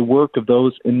of the work of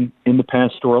those in the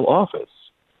pastoral office,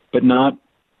 but not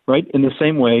right in the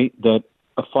same way that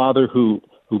a father who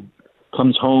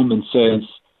comes home and says,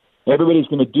 everybody's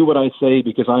going to do what I say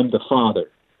because I'm the father.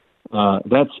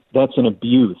 That's an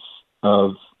abuse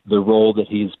of the role that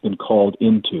he's been called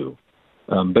into.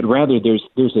 But rather,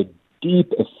 there's a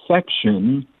deep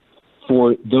affection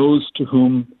for those to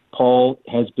whom Paul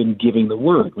has been giving the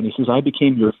word. When he says, I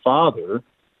became your father,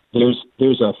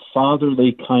 there's a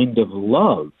fatherly kind of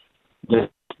love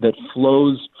that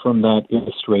flows from that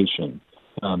illustration.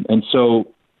 And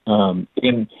so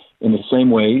in the same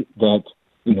way that,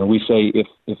 we say,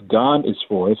 if God is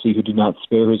for us, he who did not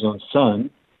spare his own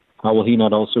son, how will he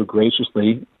not also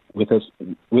graciously with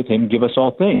him give us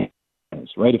all things?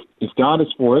 Right? If God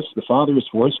is for us, the Father is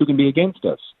for us, who can be against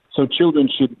us? So children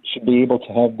should be able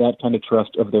to have that kind of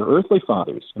trust of their earthly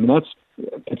fathers. I mean,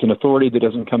 it's an authority that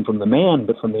doesn't come from the man,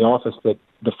 but from the office that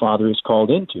the Father is called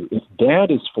into. If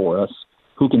Dad is for us,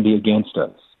 who can be against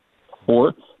us?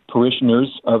 Or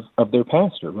parishioners of their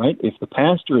pastor, right? If the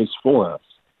pastor is for us,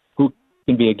 who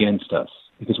can be against us?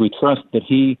 Because we trust that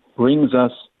he brings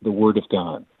us the Word of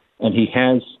God, and he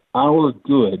has our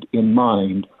good in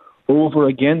mind over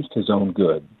against his own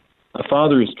good. A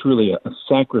father is truly a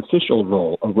sacrificial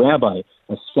role. A rabbi,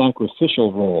 a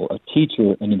sacrificial role. A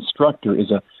teacher, an instructor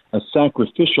is a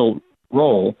sacrificial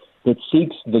role that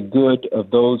seeks the good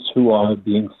of those who are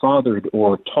being fathered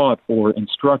or taught or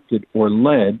instructed or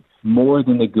led, more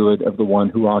than the good of the one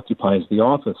who occupies the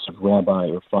office of rabbi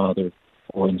or father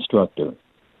or instructor.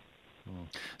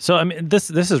 So, I mean, this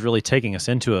is really taking us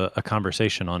into a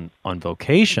conversation on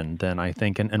vocation, then, I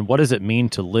think, and what does it mean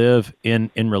to live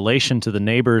in relation to the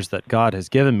neighbors that God has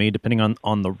given me, depending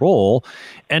on the role.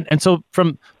 And so,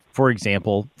 for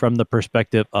example, from the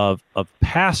perspective of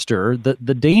pastor,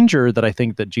 the danger that I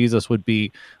think that Jesus would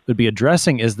be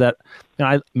addressing is that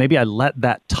maybe I let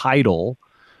that title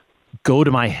go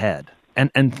to my head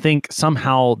and think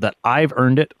somehow that I've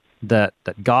earned it, that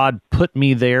God put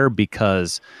me there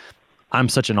because I'm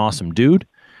such an awesome dude,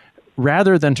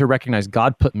 rather than to recognize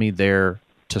God put me there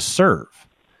to serve.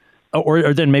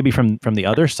 Or then maybe from the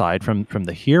other side, from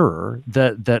the hearer,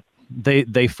 that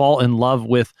they fall in love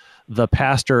with the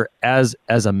pastor as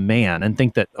a man and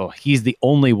think that, he's the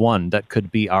only one that could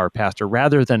be our pastor,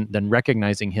 rather than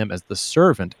recognizing him as the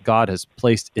servant God has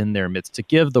placed in their midst to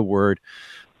give the word.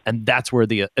 And that's where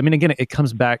again, it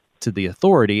comes back to the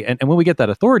authority. And when we get that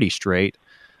authority straight,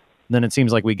 then it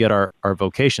seems like we get our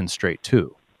vocation straight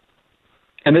too.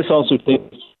 And this also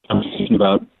takes conversation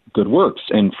about good works,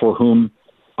 and for whom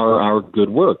are our good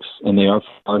works, and they are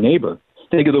our neighbor.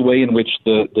 Think of the way in which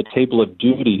the table of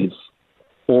duties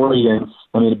orients,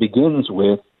 it begins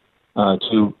with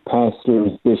to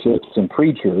pastors, bishops, and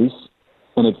preachers,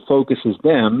 and it focuses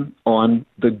them on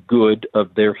the good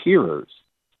of their hearers.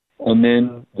 And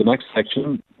then the next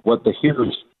section, what the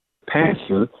hearers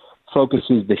pastor,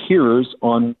 focuses the hearers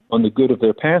on the good of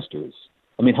their pastors.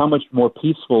 How much more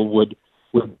peaceful would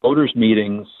with voters'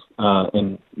 meetings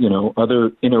and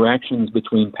other interactions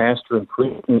between pastor and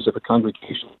parishioners of a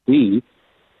congregation be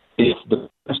if the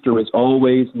pastor is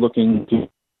always looking to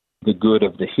the good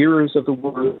of the hearers of the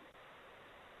word,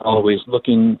 always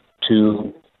looking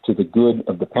to the good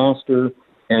of the pastor,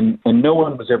 and no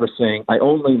one was ever saying, I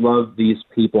only love these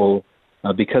people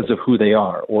because of who they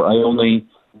are, or I only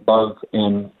love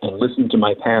and listen to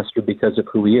my pastor because of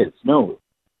who he is. No.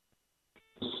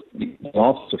 The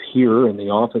office of hearer and the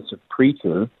office of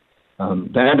preacher,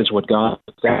 that is what God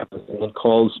established and then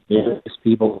calls various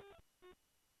people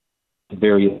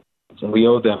various, and we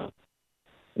owe them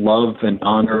love and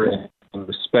honor and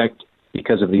respect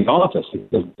because of the office.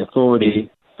 The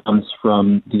authority comes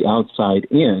from the outside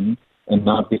in and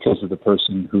not because of the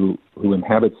person who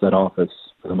inhabits that office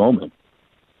for the moment.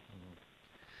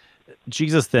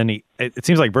 Jesus then, it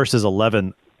seems like verses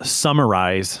 11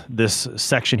 summarize this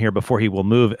section here before he will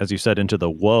move, as you said, into the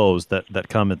woes that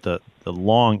come at the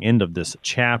long end of this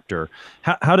chapter.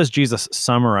 How does Jesus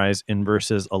summarize in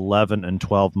verses 11 and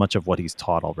 12 much of what he's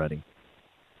taught already?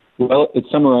 Well, it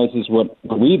summarizes what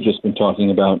we've just been talking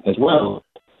about as well.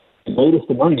 The greatest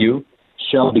among you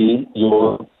shall be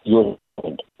your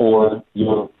servant or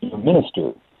your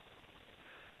minister.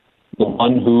 The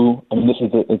one who,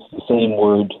 it's the same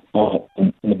word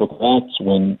in the book of Acts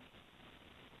when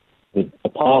the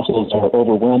apostles are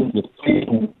overwhelmed with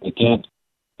freedom. They can't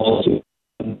also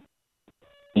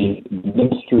the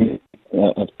ministry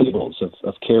of peoples,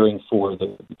 of caring for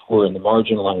the poor and the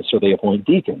marginalized, so they appoint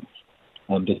deacons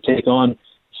to take on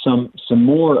some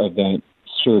more of that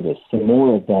service, some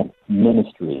more of that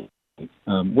ministry.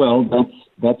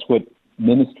 That's what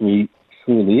ministry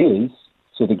truly is.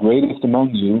 So the greatest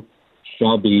among you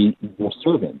shall be your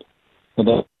servant. But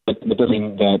that doesn't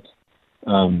mean that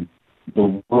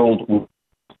the world will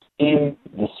esteem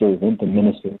the servant, the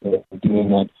minister, doing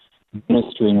that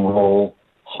ministering role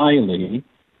highly,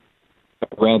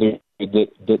 rather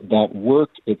that work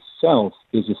itself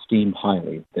is esteemed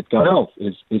highly, that God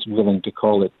is willing to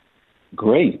call it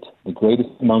great. The greatest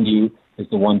among you is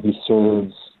the one who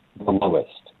serves the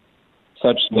lowest,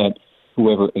 such that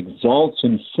whoever exalts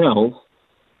himself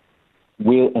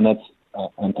will, and that's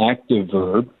an active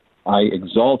verb, I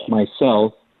exalt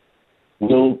myself,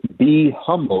 will be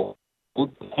humble,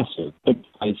 passive,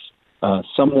 because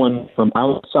someone from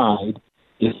outside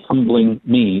is humbling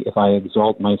me if I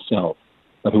exalt myself.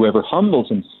 But whoever humbles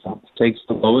himself takes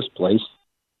the lowest place,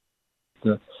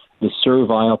 the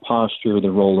servile posture,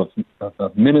 the role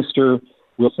of minister,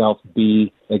 will self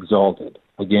be exalted.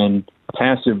 Again, a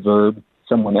passive verb,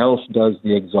 someone else does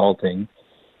the exalting.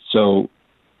 So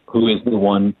who is the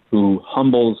one who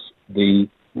humbles the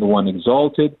one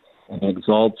exalted and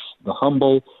exalts the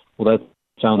humble? Well, that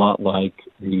sounds a lot like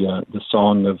the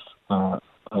song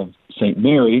of St.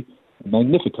 Mary,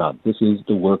 Magnificat. This is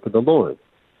the work of the Lord.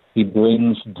 He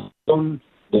brings down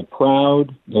the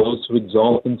proud, those who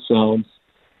exalt themselves,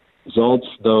 exalts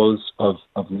those of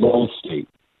low estate.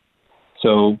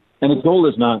 So, and the goal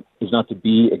is not to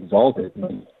be exalted.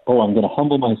 I'm going to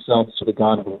humble myself so that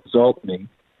God will exalt me.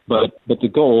 But the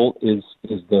goal is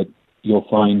that you'll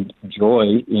find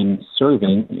joy in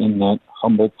serving in that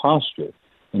humble posture,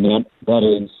 and that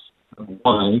is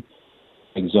why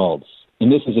exalts.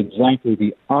 And this is exactly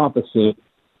the opposite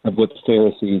of what the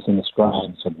Pharisees and the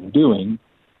scribes have been doing.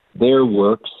 Their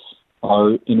works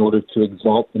are in order to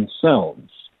exalt themselves,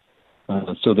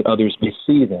 so that others may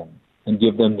see them and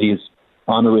give them these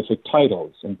honorific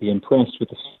titles and be impressed with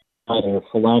the size of their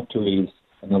phylacteries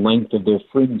and the length of their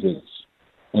fringes.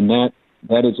 And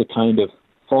that is a kind of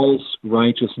false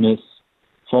righteousness,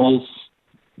 false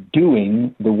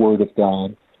doing the word of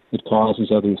God that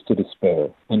causes others to despair.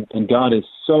 And God is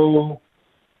so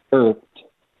irked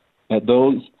at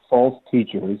those false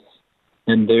teachers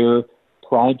and their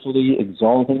pridefully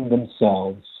exalting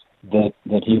themselves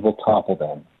that he will topple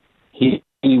them. He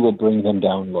will bring them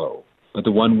down low. But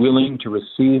the one willing to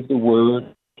receive the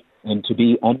word and to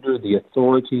be under the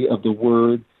authority of the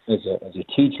word as a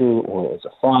teacher or as a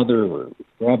father or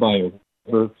rabbi or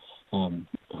whatever,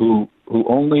 who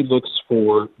only looks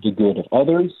for the good of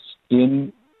others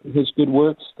in his good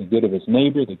works, the good of his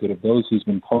neighbor, the good of those he's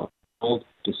been called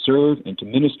to serve and to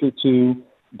minister to,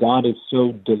 God is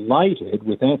so delighted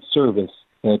with that service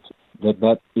that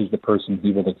is the person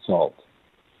he will exalt.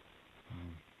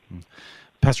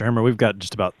 Pastor Hammer, we've got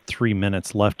just about 3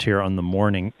 minutes left here on the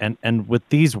morning, and with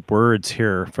these words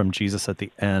here from Jesus at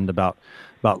the end about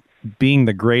being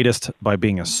the greatest by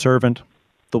being a servant,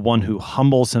 the one who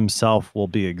humbles himself will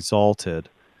be exalted.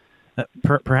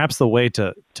 Perhaps the way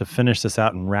to finish this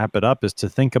out and wrap it up is to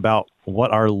think about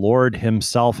what our Lord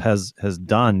himself has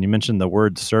done. You mentioned the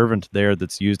word servant there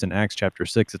that's used in Acts chapter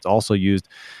 6. It's also used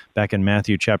back in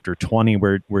Matthew chapter 20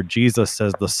 where Jesus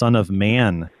says the Son of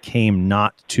Man came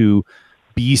not to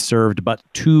be served, but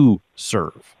to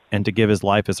serve and to give his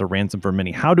life as a ransom for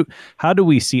many. How do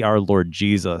we see our Lord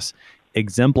Jesus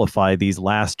exemplify these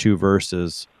last two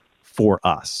verses for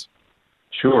us?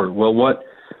 Sure. Well,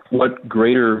 what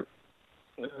greater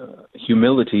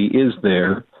humility is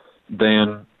there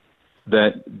than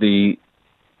that the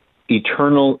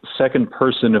eternal second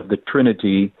person of the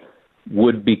Trinity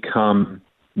would become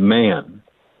man,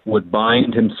 would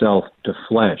bind himself to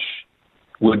flesh,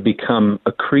 would become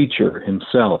a creature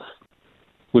himself,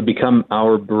 would become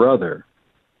our brother,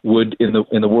 would, in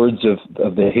the words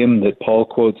of the hymn that Paul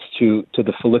quotes to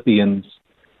the Philippians,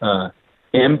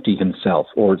 empty himself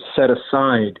or set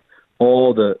aside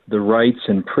all the rights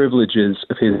and privileges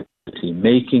of his divinity,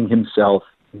 making himself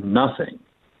nothing.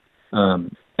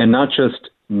 And not just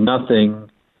nothing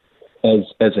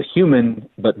as a human,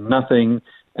 but nothing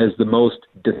as the most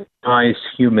despised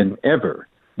human ever,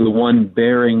 the one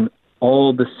bearing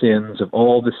all the sins of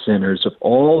all the sinners of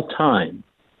all time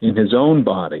in his own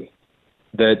body,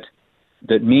 that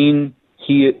mean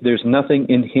there's nothing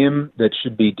in him that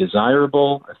should be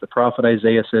desirable. As the prophet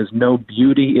Isaiah says, no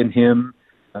beauty in him,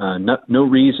 no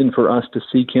reason for us to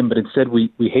seek him, but instead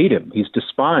we hate him. He's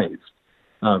despised,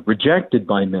 rejected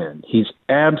by men. He's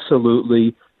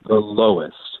absolutely the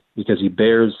lowest because he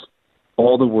bears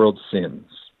all the world's sins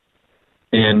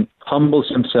and humbles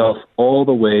himself all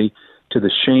the way to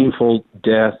the shameful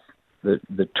death,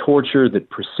 the torture that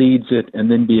precedes it,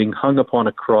 and then being hung upon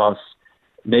a cross,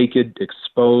 naked,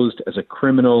 exposed as a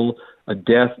criminal, a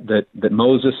death that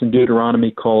Moses in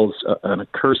Deuteronomy calls an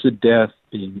accursed death,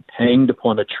 being hanged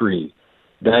upon a tree.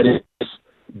 That is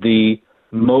the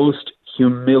most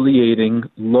humiliating,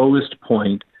 lowest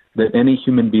point that any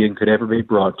human being could ever be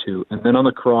brought to. And then on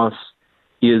the cross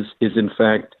is in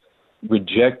fact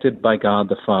rejected by God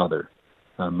the Father.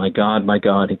 My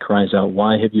God, he cries out,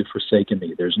 why have you forsaken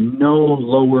me? There's no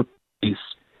lower place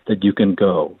that you can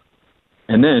go.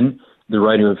 And then the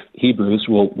writer of Hebrews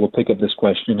will pick up this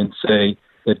question and say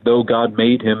that though God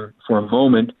made him for a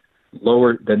moment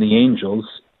lower than the angels,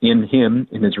 in him,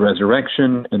 in his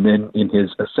resurrection, and then in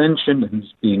his ascension, and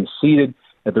his being seated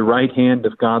at the right hand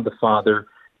of God the Father,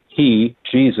 he,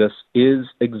 Jesus, is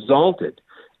exalted.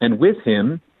 And with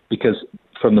him, because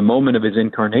from the moment of his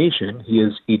incarnation, he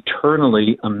is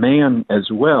eternally a man as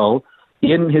well,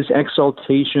 in his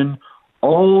exaltation,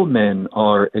 all men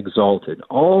are exalted.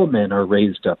 All men are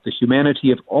raised up. The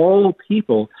humanity of all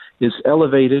people is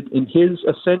elevated in his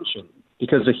ascension.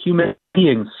 Because a human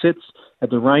being sits at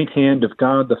the right hand of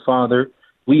God the Father,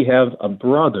 we have a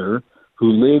brother who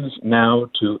lives now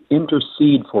to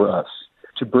intercede for us,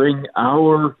 to bring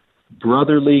our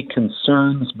brotherly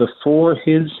concerns before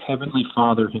his heavenly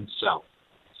Father himself.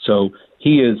 So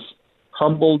he is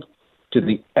humbled to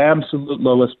the absolute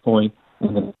lowest point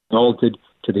and exalted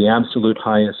to the absolute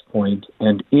highest point.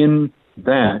 And in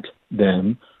that,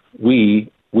 then, we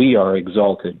are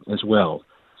exalted as well.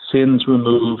 Sins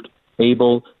removed,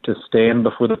 able to stand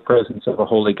before the presence of a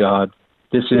holy God.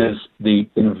 This is the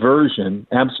inversion,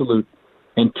 absolute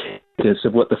antithesis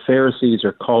of what the Pharisees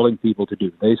are calling people to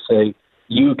do. They say,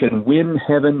 you can win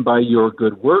heaven by your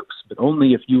good works, but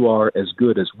only if you are as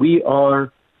good as we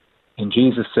are. And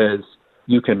Jesus says,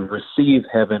 you can receive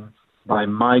heaven by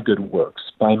my good works,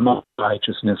 by my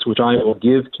righteousness, which I will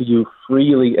give to you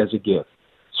freely as a gift,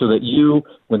 so that you,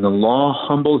 when the law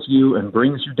humbles you and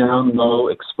brings you down low,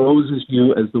 exposes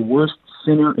you as the worst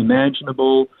sinner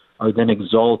imaginable, are then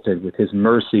exalted with his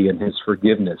mercy and his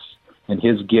forgiveness and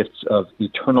his gifts of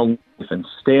eternal life, and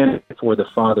stand before the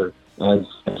Father as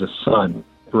a son,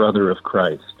 brother of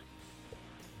Christ.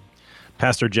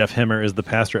 Pastor Jeff Hemmer is the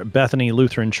pastor at Bethany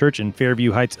Lutheran Church in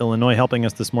Fairview Heights, Illinois, helping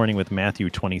us this morning with Matthew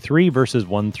 23, verses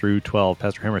 1 through 12.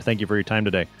 Pastor Hemmer, thank you for your time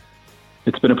today.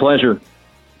 It's been a pleasure.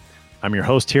 I'm your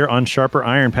host here on Sharper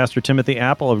Iron, Pastor Timothy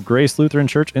Apple of Grace Lutheran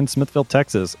Church in Smithville,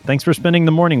 Texas. Thanks for spending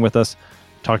the morning with us.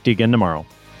 Talk to you again tomorrow.